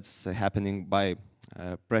 That's happening by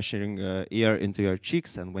pressuring air into your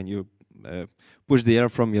cheeks, and when you push the air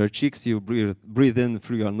from your cheeks, you breathe in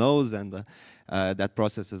through your nose, and that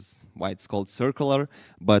process is why it's called circular.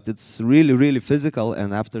 But it's really physical,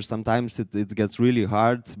 and after sometimes it gets really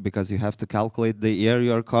hard because you have to calculate the air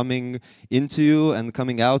you're coming into you and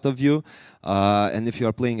coming out of you. And if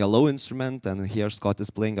you're playing a low instrument, and here Scott is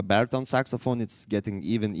playing a baritone saxophone, it's getting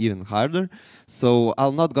even harder. So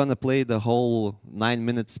I'm not gonna play the whole 9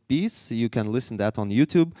 minutes piece. You can listen that on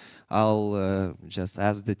YouTube. I'll just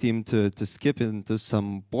ask the team to skip into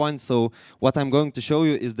some points. So what I'm going to show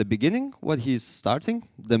you is the beginning, what he's starting,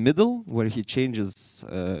 the middle, where he changes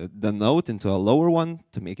the note into a lower one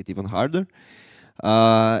to make it even harder,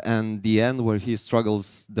 and the end where he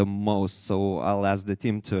struggles the most. So I'll ask the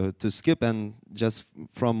team to skip, and just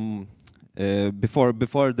from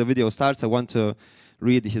before the video starts, I want to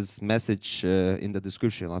read his message in the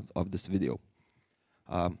description of this video.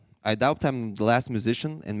 I doubt I'm the last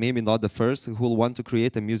musician, and maybe not the first, who will want to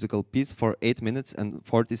create a musical piece for 8 minutes and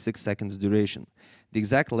 46 seconds duration. The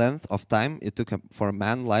exact length of time it took for a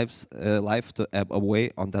man's life to ebb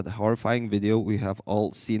away on that horrifying video we have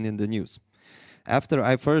all seen in the news. After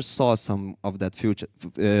I first saw some of that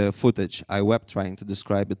footage, I wept trying to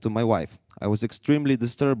describe it to my wife. I was extremely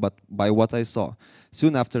disturbed by what I saw.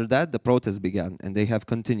 Soon after that, the protests began, and they have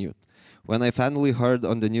continued. When I finally heard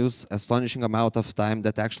on the news astonishing amount of time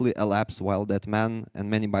that actually elapsed while that man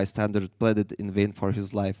and many bystanders pleaded in vain for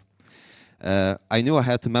his life, I knew I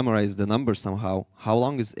had to memorize the number somehow. How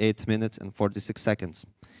long is 8 minutes and 46 seconds?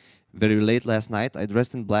 Very late last night, I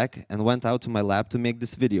dressed in black and went out to my lab to make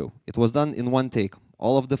this video. It was done in one take.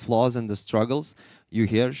 All of the flaws and the struggles you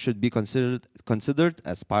hear should be considered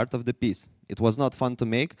as part of the piece. It was not fun to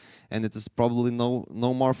make, and it is probably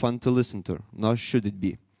no more fun to listen to, nor should it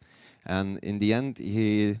be. And in the end,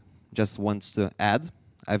 he just wants to add,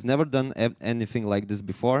 I've never done anything like this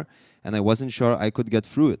before, and I wasn't sure I could get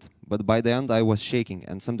through it. But by the end, I was shaking,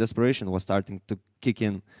 and some desperation was starting to kick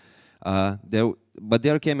in. But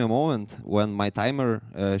there came a moment when my timer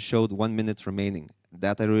showed 1 minute remaining,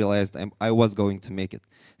 that I realized I was going to make it.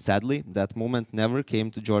 Sadly, that moment never came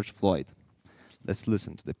to George Floyd. Let's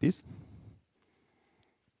listen to the piece.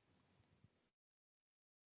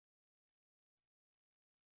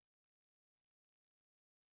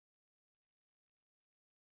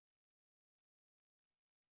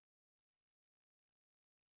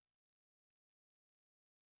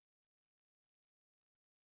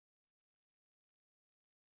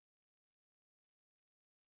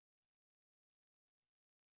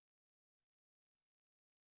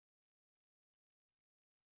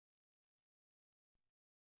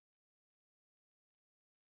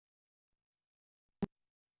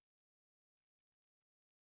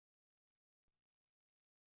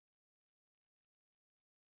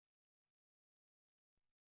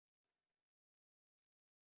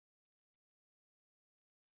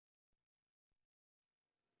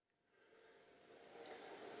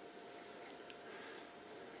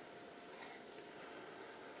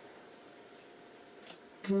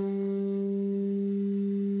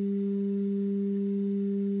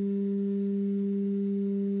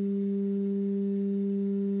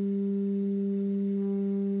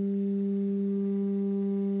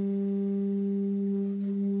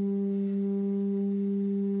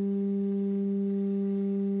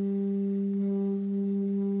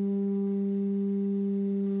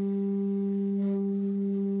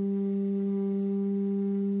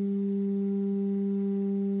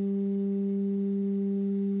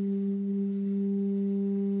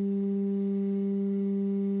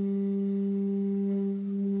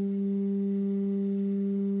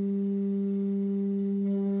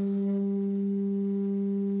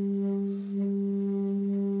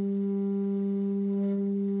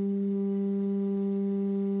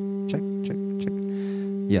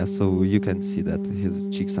 Yeah, so you can see that his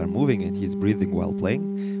cheeks are moving and he's breathing while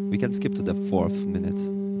playing. We can skip to the 4th minute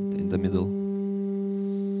in the middle.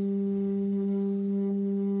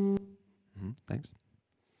 Thanks.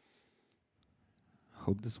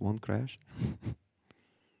 Hope this won't crash.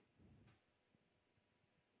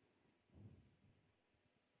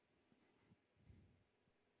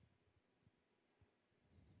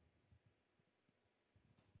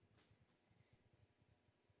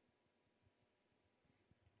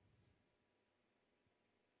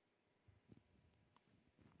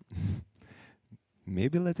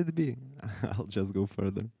 Maybe let it be. I'll just go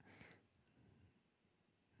further.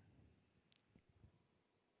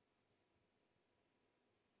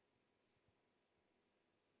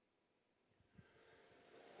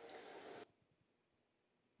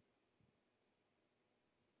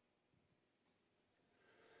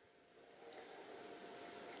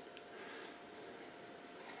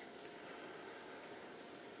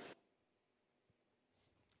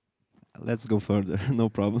 Let's go further, no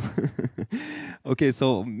problem. Okay,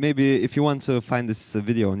 so maybe if you want to find this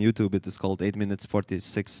video on YouTube, it is called 8 minutes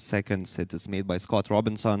 46 seconds. It is made by Scott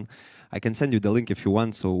Robinson. I can send you the link if you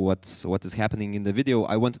want. So what is happening in the video?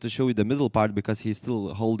 I wanted to show you the middle part because he's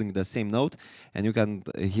still holding the same note, and you can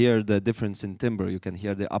hear the difference in timbre. You can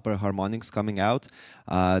hear the upper harmonics coming out.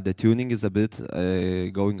 The tuning is a bit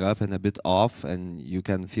going up and a bit off, and you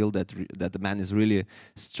can feel that that the man is really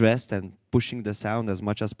stressed and pushing the sound as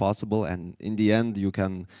much as possible. And in the end, you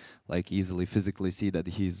can like easily physically see that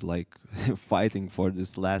he's like fighting for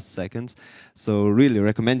this last seconds. So really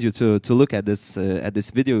recommend you to look at this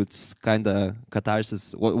video. It's kind of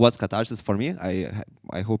catharsis. Was catharsis for me.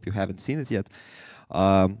 I hope you haven't seen it yet.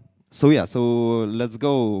 So yeah, so let's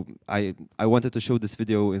go. I wanted to show this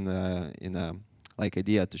video in a like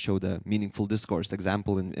idea to show the meaningful discourse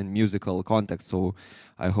example in musical context. So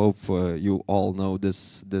I hope you all know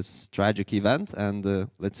this tragic event, and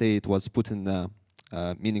let's say it was put in a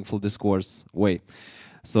meaningful discourse way.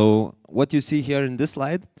 So what you see here in this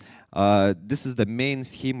slide, this is the main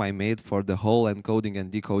scheme I made for the whole encoding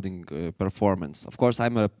and decoding performance. Of course,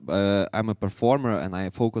 I'm a performer and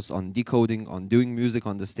I focus on decoding, on doing music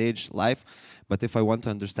on the stage live. But if I want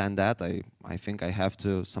to understand that, I think I have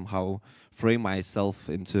to somehow frame myself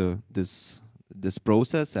into this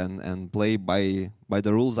process and play by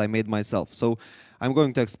the rules I made myself. So I'm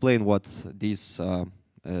going to explain what these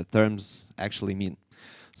terms actually mean.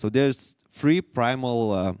 So there's three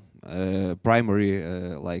primary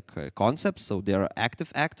concepts. So there are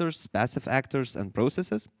active actors, passive actors, and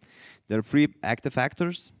processes. There are three active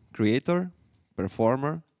actors: creator,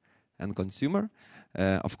 performer, and consumer.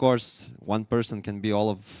 Of course, one person can be all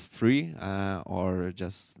of three, or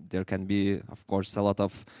just there can be, of course, a lot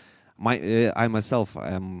of. I myself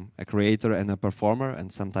am a creator and a performer,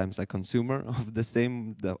 and sometimes a consumer of the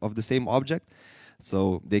same object.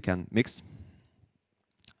 So they can mix.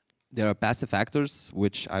 There are passive actors,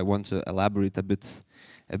 which I want to elaborate a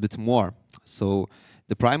bit more. So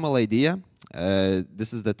the primal idea,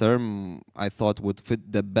 this is the term I thought would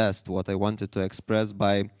fit the best what I wanted to express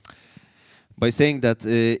by saying that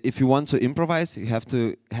if you want to improvise, you have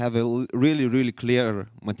to have a really clear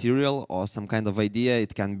material or some kind of idea.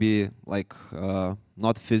 It can be like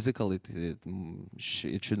not physical. It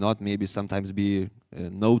should not maybe sometimes be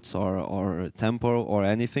notes or tempo or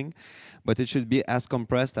anything, but it should be as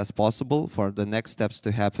compressed as possible for the next steps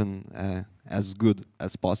to happen as good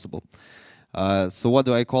as possible. So what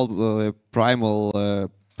do I call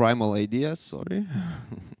primal ideas? Sorry.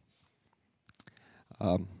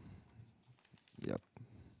 Yep,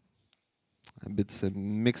 a bit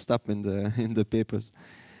mixed up in the papers.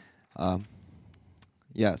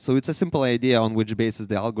 Yeah, so it's a simple idea on which basis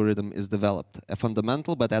the algorithm is developed. A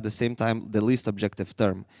fundamental, but at the same time, the least objective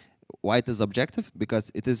term. Why it is objective?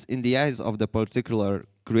 Because it is in the eyes of the particular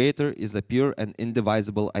creator is a pure and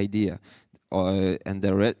indivisible idea, and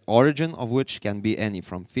the origin of which can be any,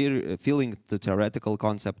 from feeling to theoretical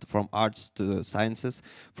concept, from arts to sciences,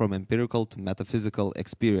 from empirical to metaphysical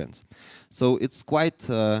experience. So it's quite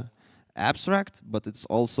abstract, but it's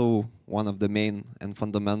also one of the main and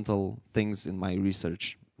fundamental things in my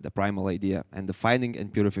research, the primal idea, and the finding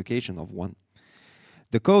and purification of one.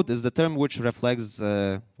 The code is the term which reflects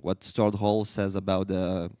what Stuart Hall says about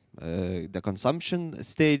the consumption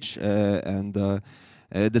stage and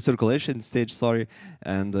the circulation stage, sorry.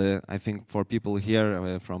 And I think for people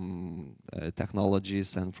here from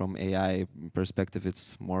technologies and from AI perspective,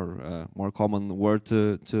 it's more common word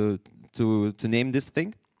to name this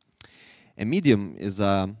thing. A medium is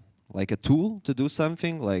like a tool to do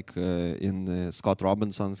something, like in Scott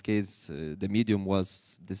Robinson's case, the medium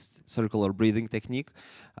was this circular breathing technique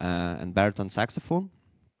and baritone saxophone.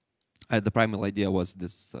 The primal idea was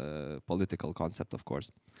this political concept, of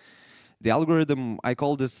course. The algorithm, I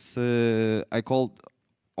called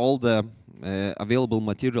all the available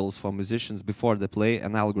materials for musicians before the play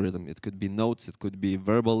an algorithm. It could be notes, it could be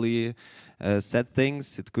verbally said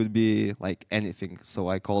things, it could be like anything. So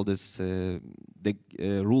I call this the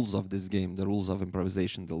rules of this game, the rules of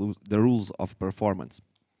improvisation, the rules of performance.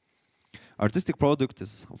 Artistic product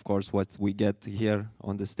is, of course, what we get here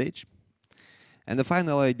on the stage. And the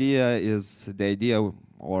final idea is the idea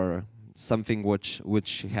or something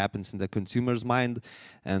which happens in the consumer's mind.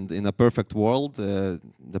 And in a perfect world,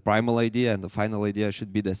 the primal idea and the final idea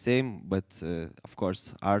should be the same. But of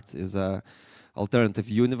course, art is a alternative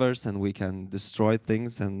universe, and we can destroy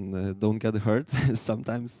things and don't get hurt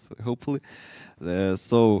sometimes, hopefully.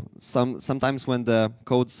 So sometimes when the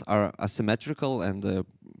codes are asymmetrical and the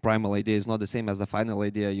primal idea is not the same as the final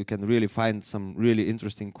idea, you can really find some really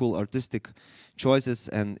interesting, cool artistic choices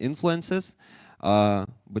and influences.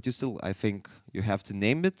 But you still, I think, you have to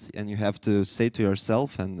name it, and you have to say to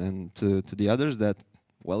yourself and to the others that,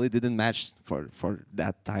 well, it didn't match for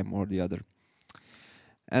that time or the other.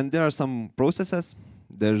 And there are some processes.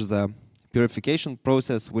 There's a purification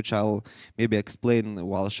process, which I'll maybe explain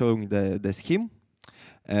while showing the scheme.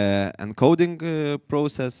 And coding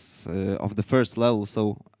process of the first level.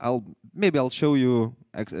 So I'll show you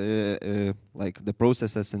like the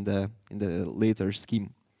processes in the later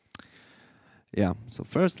scheme. Yeah. So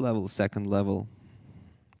first level, second level.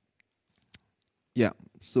 Yeah.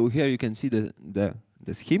 So here you can see the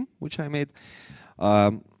scheme which I made.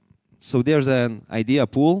 So there's an idea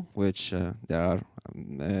pool, which there are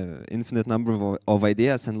infinite number of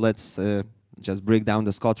ideas, and let's just break down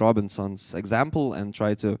the Scott Robinson's example and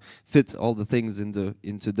try to fit all the things into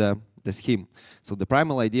the scheme. So the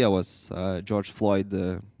primal idea was George Floyd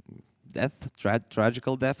death,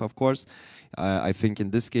 tragical death, of course. I think in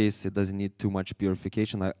this case it doesn't need too much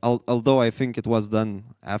purification. Although I think it was done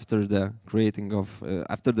after the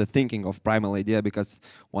thinking of primal idea, because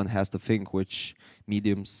one has to think which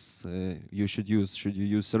mediums you should use. Should you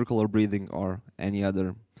use circular breathing or any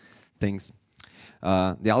other things?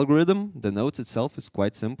 The algorithm, the notes itself is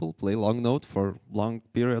quite simple. Play long note for long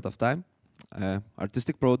period of time.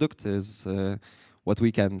 Artistic product is what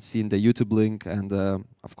we can see in the YouTube link, and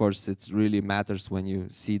of course it really matters when you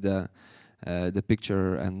see the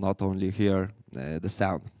picture and not only hear the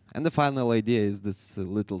sound. And the final idea is this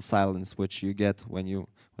little silence which you get when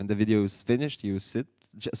the video is finished. You sit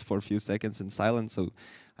just for a few seconds in silence. So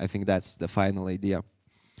I think that's the final idea.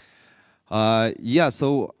 Yeah.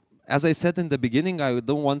 So as I said in the beginning, I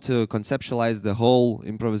don't want to conceptualize the whole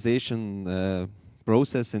improvisation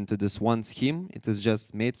process into this one scheme. It is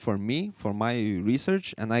just made for me, for my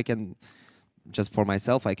research, and I can, just for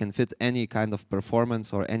myself, I can fit any kind of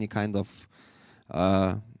performance or any kind of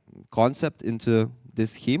concept into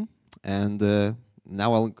this scheme. And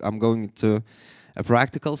now I'm going to a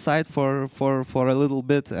practical side for a little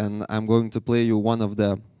bit, and I'm going to play you one of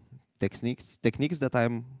the techniques that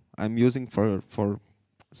I'm using for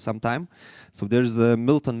some time. So there's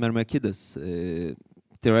Milton Mermakidis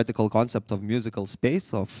theoretical concept of musical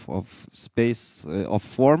space, of space of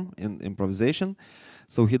form in improvisation.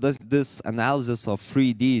 So he does this analysis of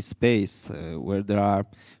 3D space where there are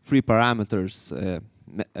 3 parameters.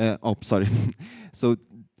 So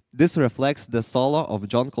this reflects the solo of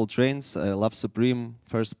John Coltrane's Love Supreme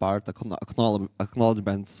first part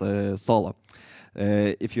acknowledgements solo.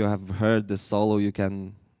 If you have heard the solo, you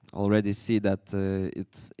can already see that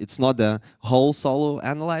it's not the whole solo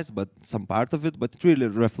analyzed, but some part of it, but it really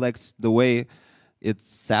reflects the way it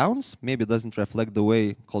sounds. Maybe it doesn't reflect the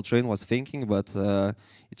way Coltrane was thinking, but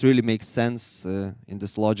it really makes sense in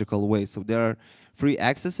this logical way. So there are 3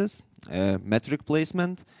 axes, metric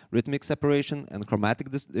placement, rhythmic separation, and chromatic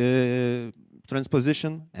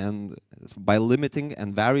transposition. And by limiting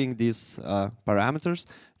and varying these parameters,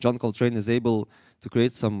 John Coltrane is able to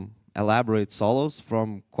create some elaborate solos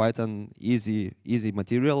from quite an easy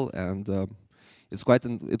material, and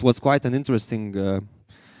it was quite an interesting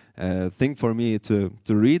thing for me to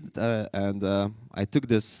read, and I took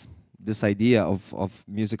this idea of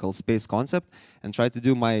musical space concept and tried to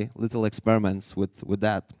do my little experiments with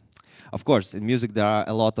that. Of course, in music there are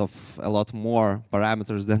a lot more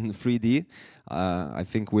parameters than 3D. I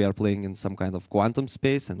think we are playing in some kind of quantum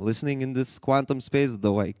space and listening in this quantum space,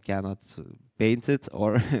 though I cannot paint it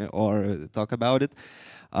or talk about it.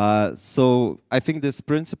 So I think this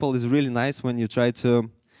principle is really nice when you try to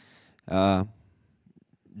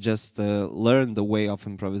just learn the way of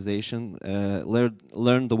improvisation,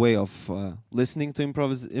 learn the way of listening to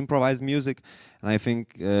improvised music. And I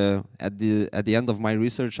think at the end of my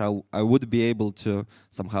research, I would be able to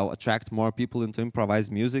somehow attract more people into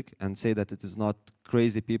improvised music and say that it is not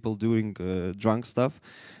crazy people doing drunk stuff.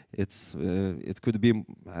 It could be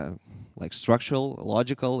like structural,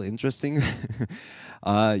 logical, interesting.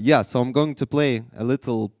 Yeah, so I'm going to play a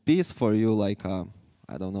little piece for you, like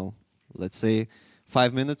I don't know, let's say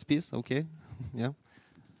 5 minutes piece, okay? Yeah.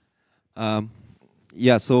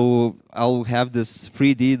 Yeah, so I'll have this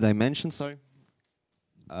 3D dimension, sorry,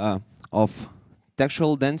 of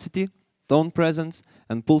textual density, tone presence,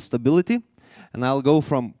 and pulse stability, and I'll go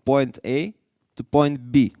from point A to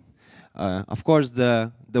point B. Of course,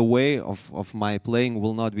 the way of my playing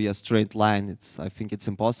will not be a straight line. I think it's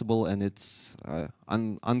impossible, and it's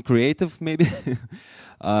uncreative, maybe.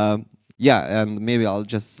 Yeah, and maybe I'll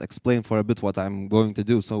just explain for a bit what I'm going to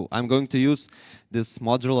do. So I'm going to use this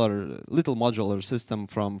little modular system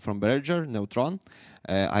from Becerra, Neutron.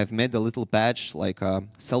 I've made a little patch, like a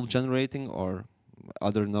self-generating, or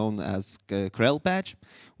other known as Krell patch,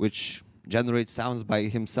 which generates sounds by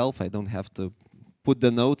himself. I don't have to put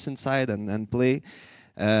the notes inside and play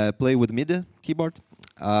with MIDI keyboard.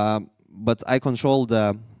 But I control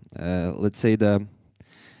the, let's say,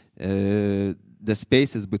 the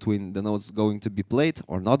spaces between the notes going to be played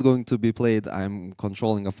or not going to be played. I'm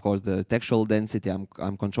controlling, of course, the textual density.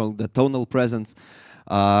 I'm controlling the tonal presence.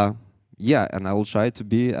 Yeah, and I will try to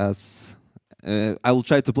be as I will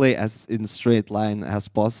try to play as in straight line as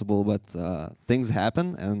possible. But things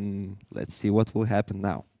happen, and let's see what will happen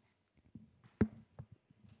now.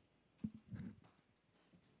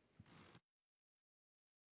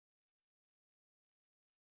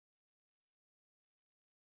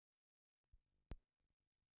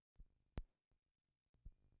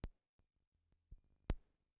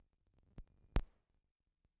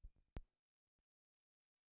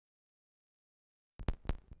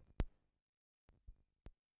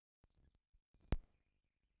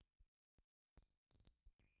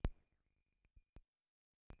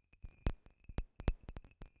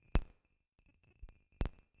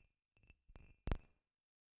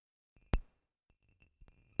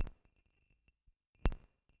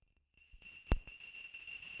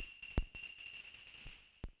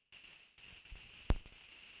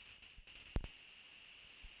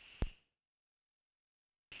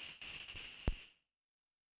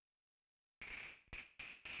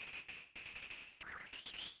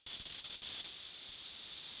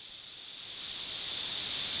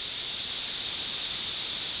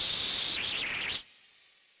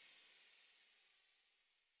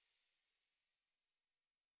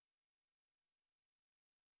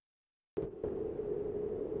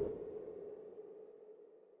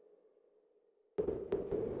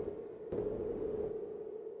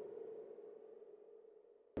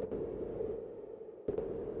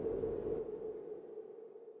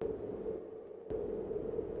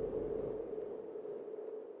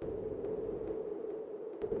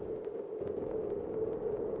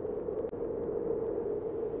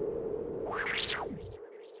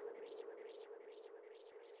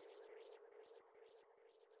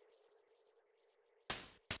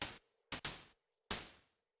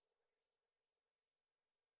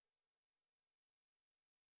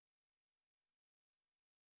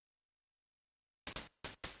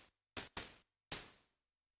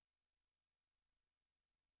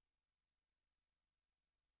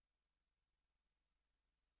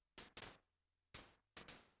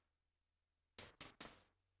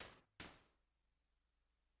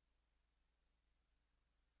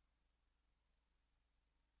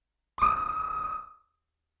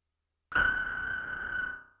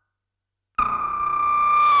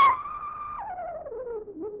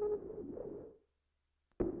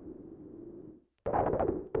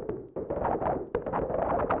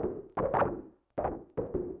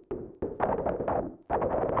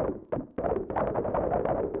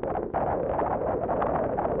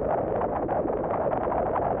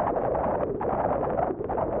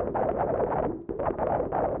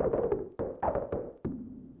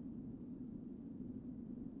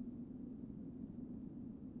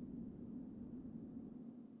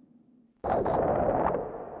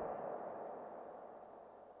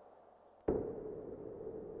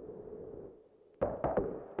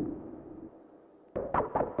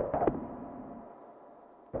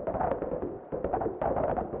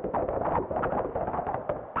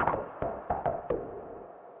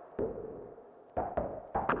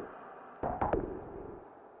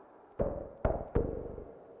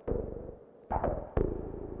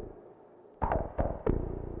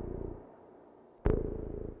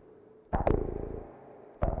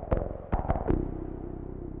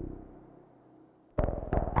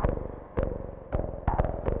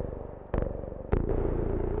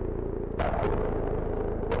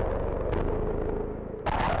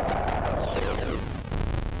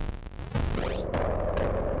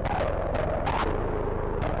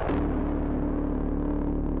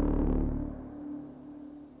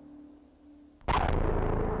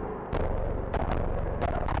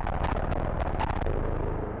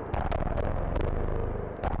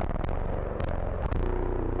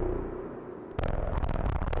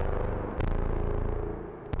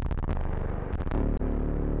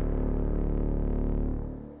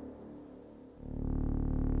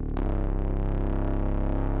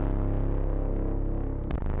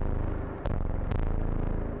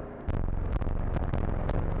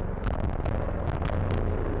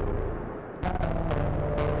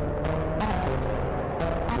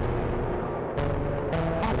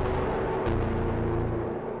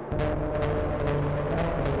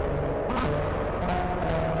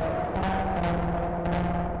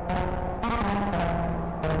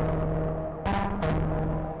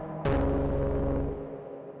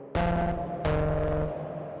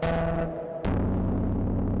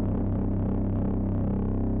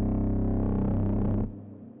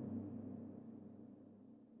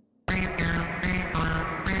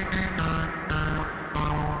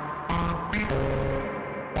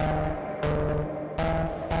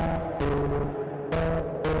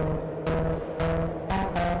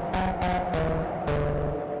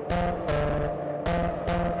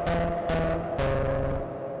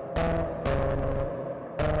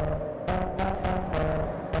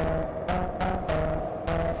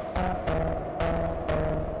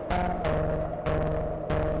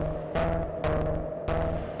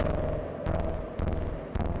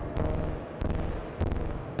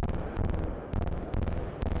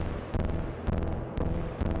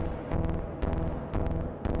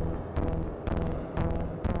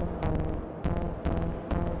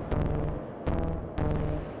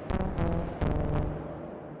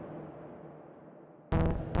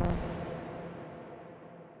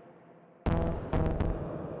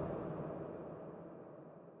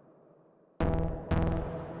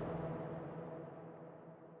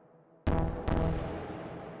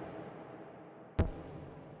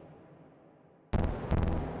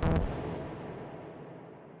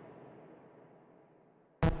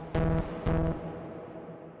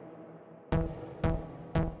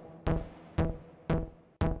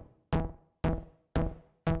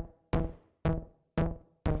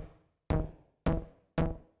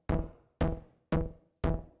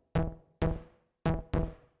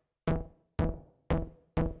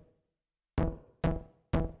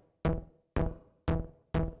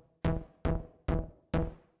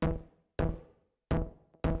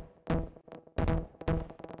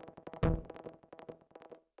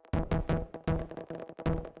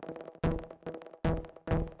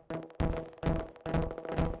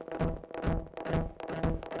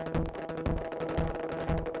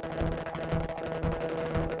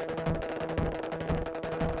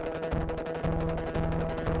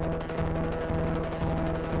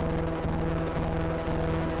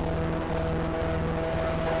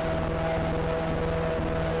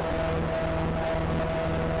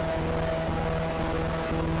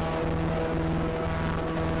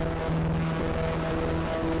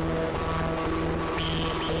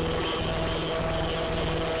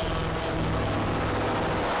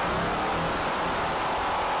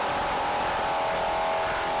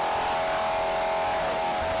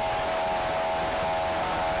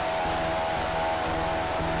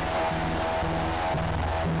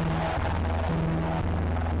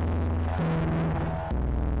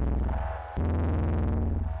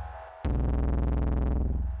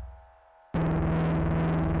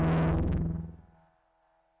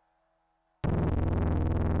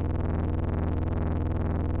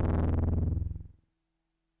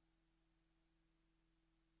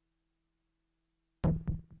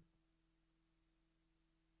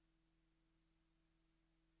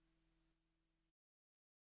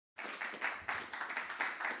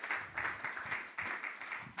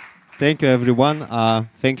 Thank you, everyone.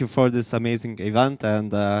 Thank you for this amazing event,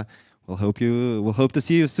 and we'll hope to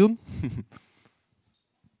see you soon.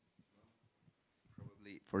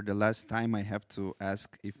 Probably for the last time, I have to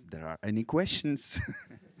ask if there are any questions.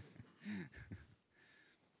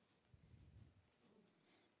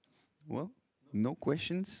 Well, no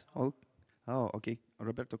questions. All. Oh, okay.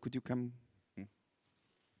 Roberto, could you come?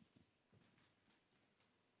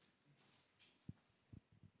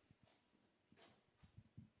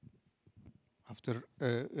 After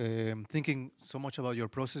thinking so much about your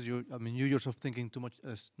process, I mean, you yourself thinking too much,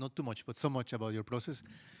 not too much, but so much about your process.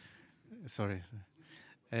 Sorry.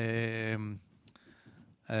 Do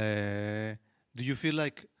you feel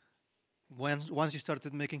like once you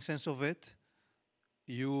started making sense of it,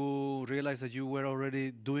 you realized that you were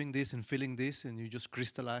already doing this and feeling this, and you just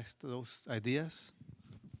crystallized those ideas?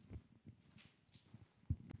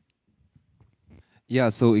 Yeah,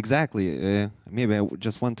 so exactly. Maybe I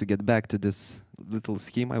just want to get back to this little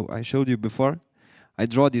scheme I showed you before. I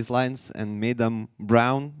draw these lines and made them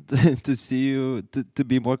brown to see you, to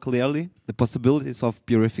be more clearly the possibilities of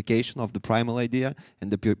purification of the primal idea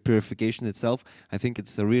and the purification itself. I think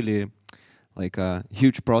it's a really like a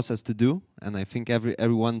huge process to do, and I think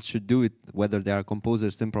everyone should do it, whether they are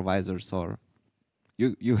composers, improvisers, or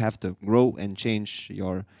you have to grow and change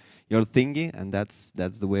your thingy, and that's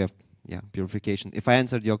the way of purification. If I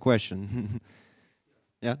answered your question.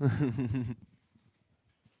 Yeah.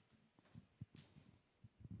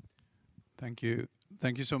 Thank you.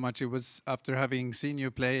 Thank you so much. It was after having seen you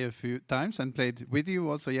play a few times and played with you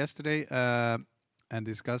also yesterday and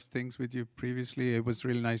discussed things with you previously. It was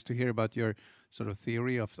really nice to hear about your sort of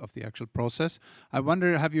theory of the actual process. I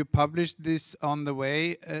wonder, have you published this on the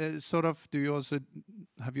way? Have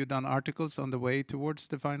you done articles on the way towards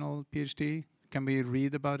the final PhD? Can we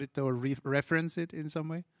read about it or reference it in some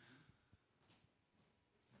way?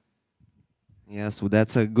 Yes, well,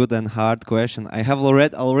 that's a good and hard question. I have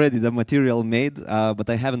already the material made, but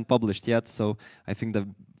I haven't published yet. So I think the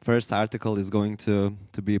first article is going to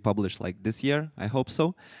be published like this year. I hope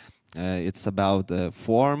so. It's about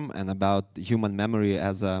form and about human memory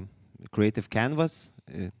as a creative canvas,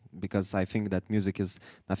 because I think that music is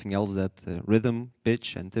nothing else that rhythm,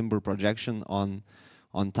 pitch, and timbre projection on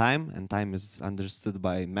time, and time is understood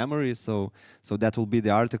by memory. So that will be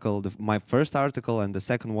the article, my first article, and the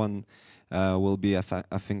second one will be, I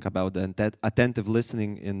think, about the attentive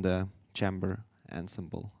listening in the chamber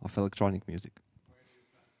ensemble of electronic music.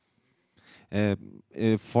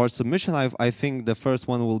 For submission, I think the first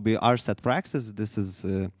one will be RSET Praxis. This is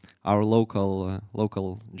our local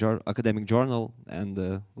academic journal,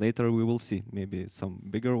 and later we will see maybe some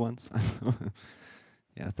bigger ones.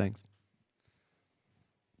 Yeah, thanks.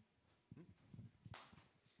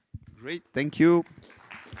 Great, thank you.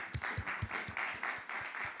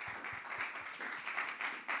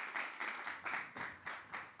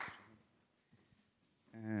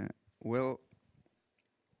 Well,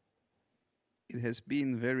 it has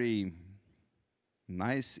been very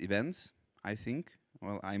nice events, I think.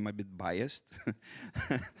 Well, I'm a bit biased,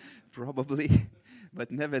 probably, but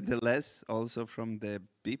nevertheless, also from the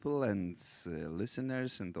people and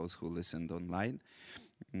listeners and those who listened online.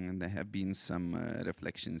 And there have been some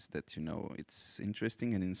reflections that, it's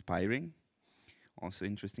interesting and inspiring. Also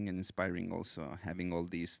interesting and inspiring, also having all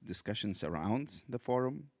these discussions around the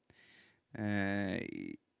forum.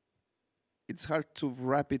 It's hard to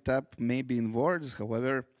wrap it up maybe in words.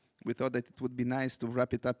 However, we thought that it would be nice to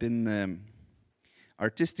wrap it up in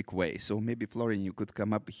artistic way. So maybe, Florin, you could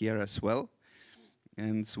come up here as well.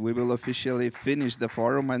 And we will officially finish the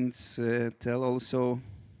forum and tell also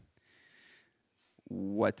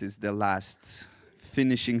what is the last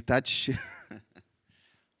finishing touch.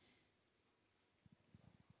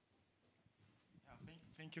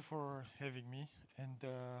 Thank you for having me, and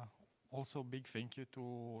also big thank you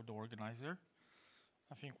to the organizer.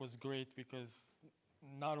 I think it was great because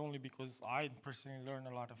not only because I personally learned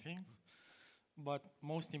a lot of things, but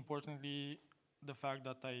most importantly, the fact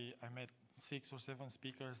that I met 6 or 7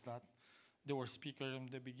 speakers that they were speakers in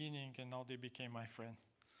the beginning and now they became my friend.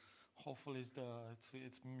 Hopefully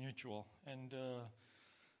it's mutual, and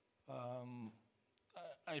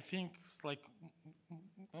I think it's like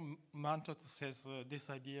Manto says this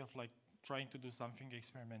idea of like trying to do something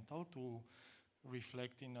experimental to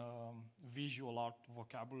reflect in a visual art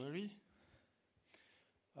vocabulary,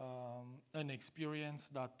 an experience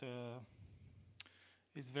that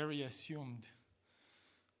is very assumed.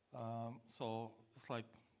 So it's like,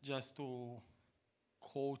 just to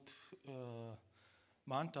quote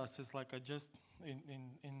Mantas, it's like I just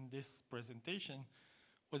in this presentation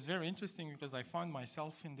was very interesting because I found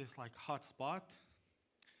myself in this like hot spot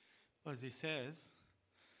as he says,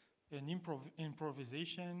 an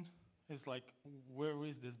improvisation is like, where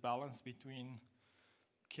is this balance between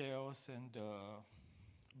chaos and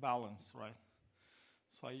balance, right?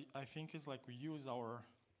 So I think it's like we use our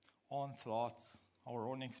own thoughts, our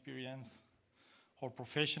own experience, our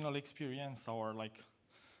professional experience, our like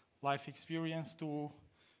life experience to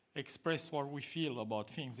express what we feel about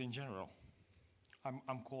things in general.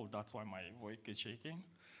 I'm cold, that's why my voice is shaking.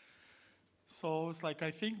 So it's like,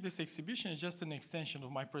 I think this exhibition is just an extension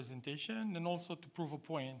of my presentation, and also to prove a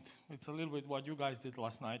point. It's a little bit what you guys did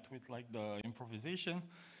last night with like the improvisation.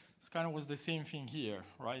 It's kind of was the same thing here,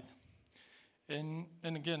 right? And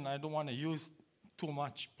again, I don't want to use too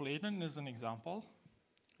much Platon as an example.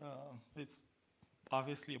 It's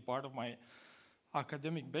obviously a part of my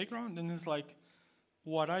academic background, and it's like,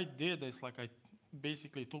 what I did is like, I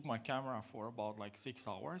basically took my camera for about like 6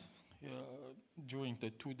 hours during the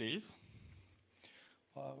 2 days.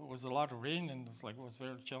 It was a lot of rain, and it was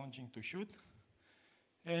very challenging to shoot.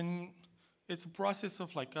 And it's a process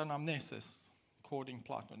of like anamnesis, quoting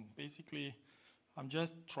Platon. Basically, I'm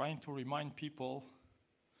just trying to remind people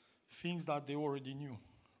things that they already knew,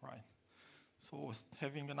 right? So I was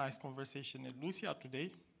having a nice conversation with Lucia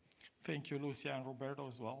today. Thank you, Lucia and Roberto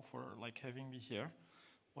as well, for like having me here.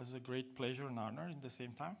 It was a great pleasure and honor at the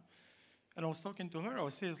same time. And I was talking to her, I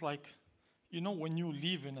was saying, it's like, you know, when you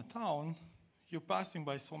live in a town, you're passing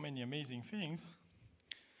by so many amazing things.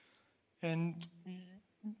 And,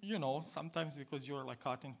 you know, sometimes because you're like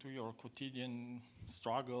caught into your quotidian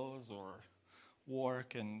struggles or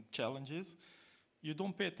work and challenges, you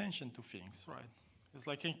don't pay attention to things, right? It's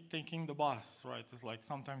like taking the bus, right? It's like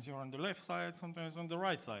sometimes you're on the left side, sometimes on the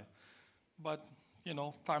right side. But, you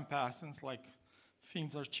know, time passes, like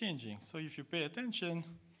things are changing. So if you pay attention,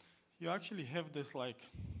 you actually have this like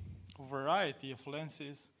variety of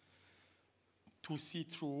lenses to see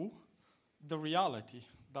through the reality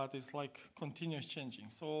that is like continuous changing.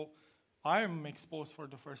 So I am exposed for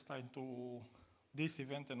the first time to this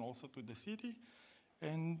event and also to the city.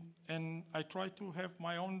 And I try to have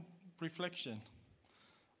my own reflection.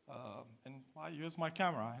 And I use my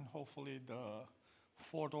camera, and hopefully the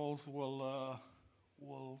photos will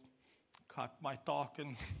cut my talk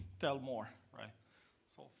and tell more, right?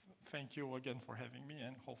 So thank you again for having me,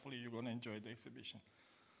 and hopefully you're going to enjoy the exhibition.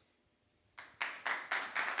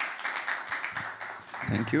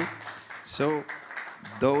 Thank you. So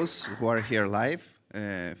those who are here live,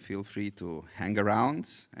 feel free to hang around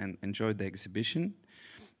and enjoy the exhibition.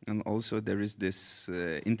 And also there is this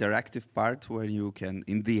interactive part where you can,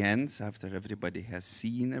 in the end, after everybody has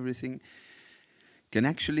seen everything, can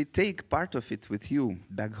actually take part of it with you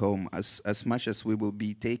back home, as much as we will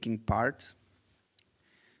be taking part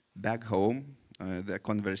back home, the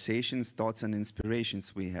conversations, thoughts, and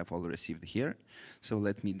inspirations we have all received here. So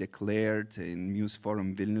let me declare the InMuse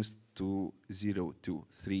Forum Vilnius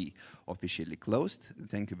 2023 officially closed.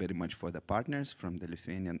 Thank you very much for the partners from the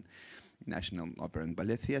Lithuanian National Opera and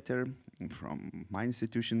Ballet Theatre, from my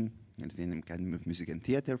institution, Lithuanian Academy of Music and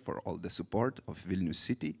Theatre, for all the support of Vilnius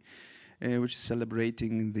City, which is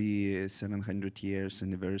celebrating the 700 years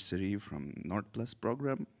anniversary from Nordplus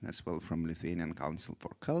program, as well from Lithuanian Council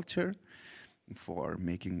for Culture, for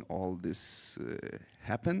making all this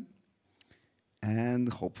happen. And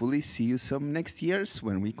hopefully see you some next years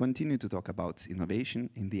when we continue to talk about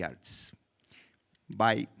innovation in the arts.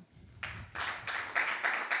 Bye.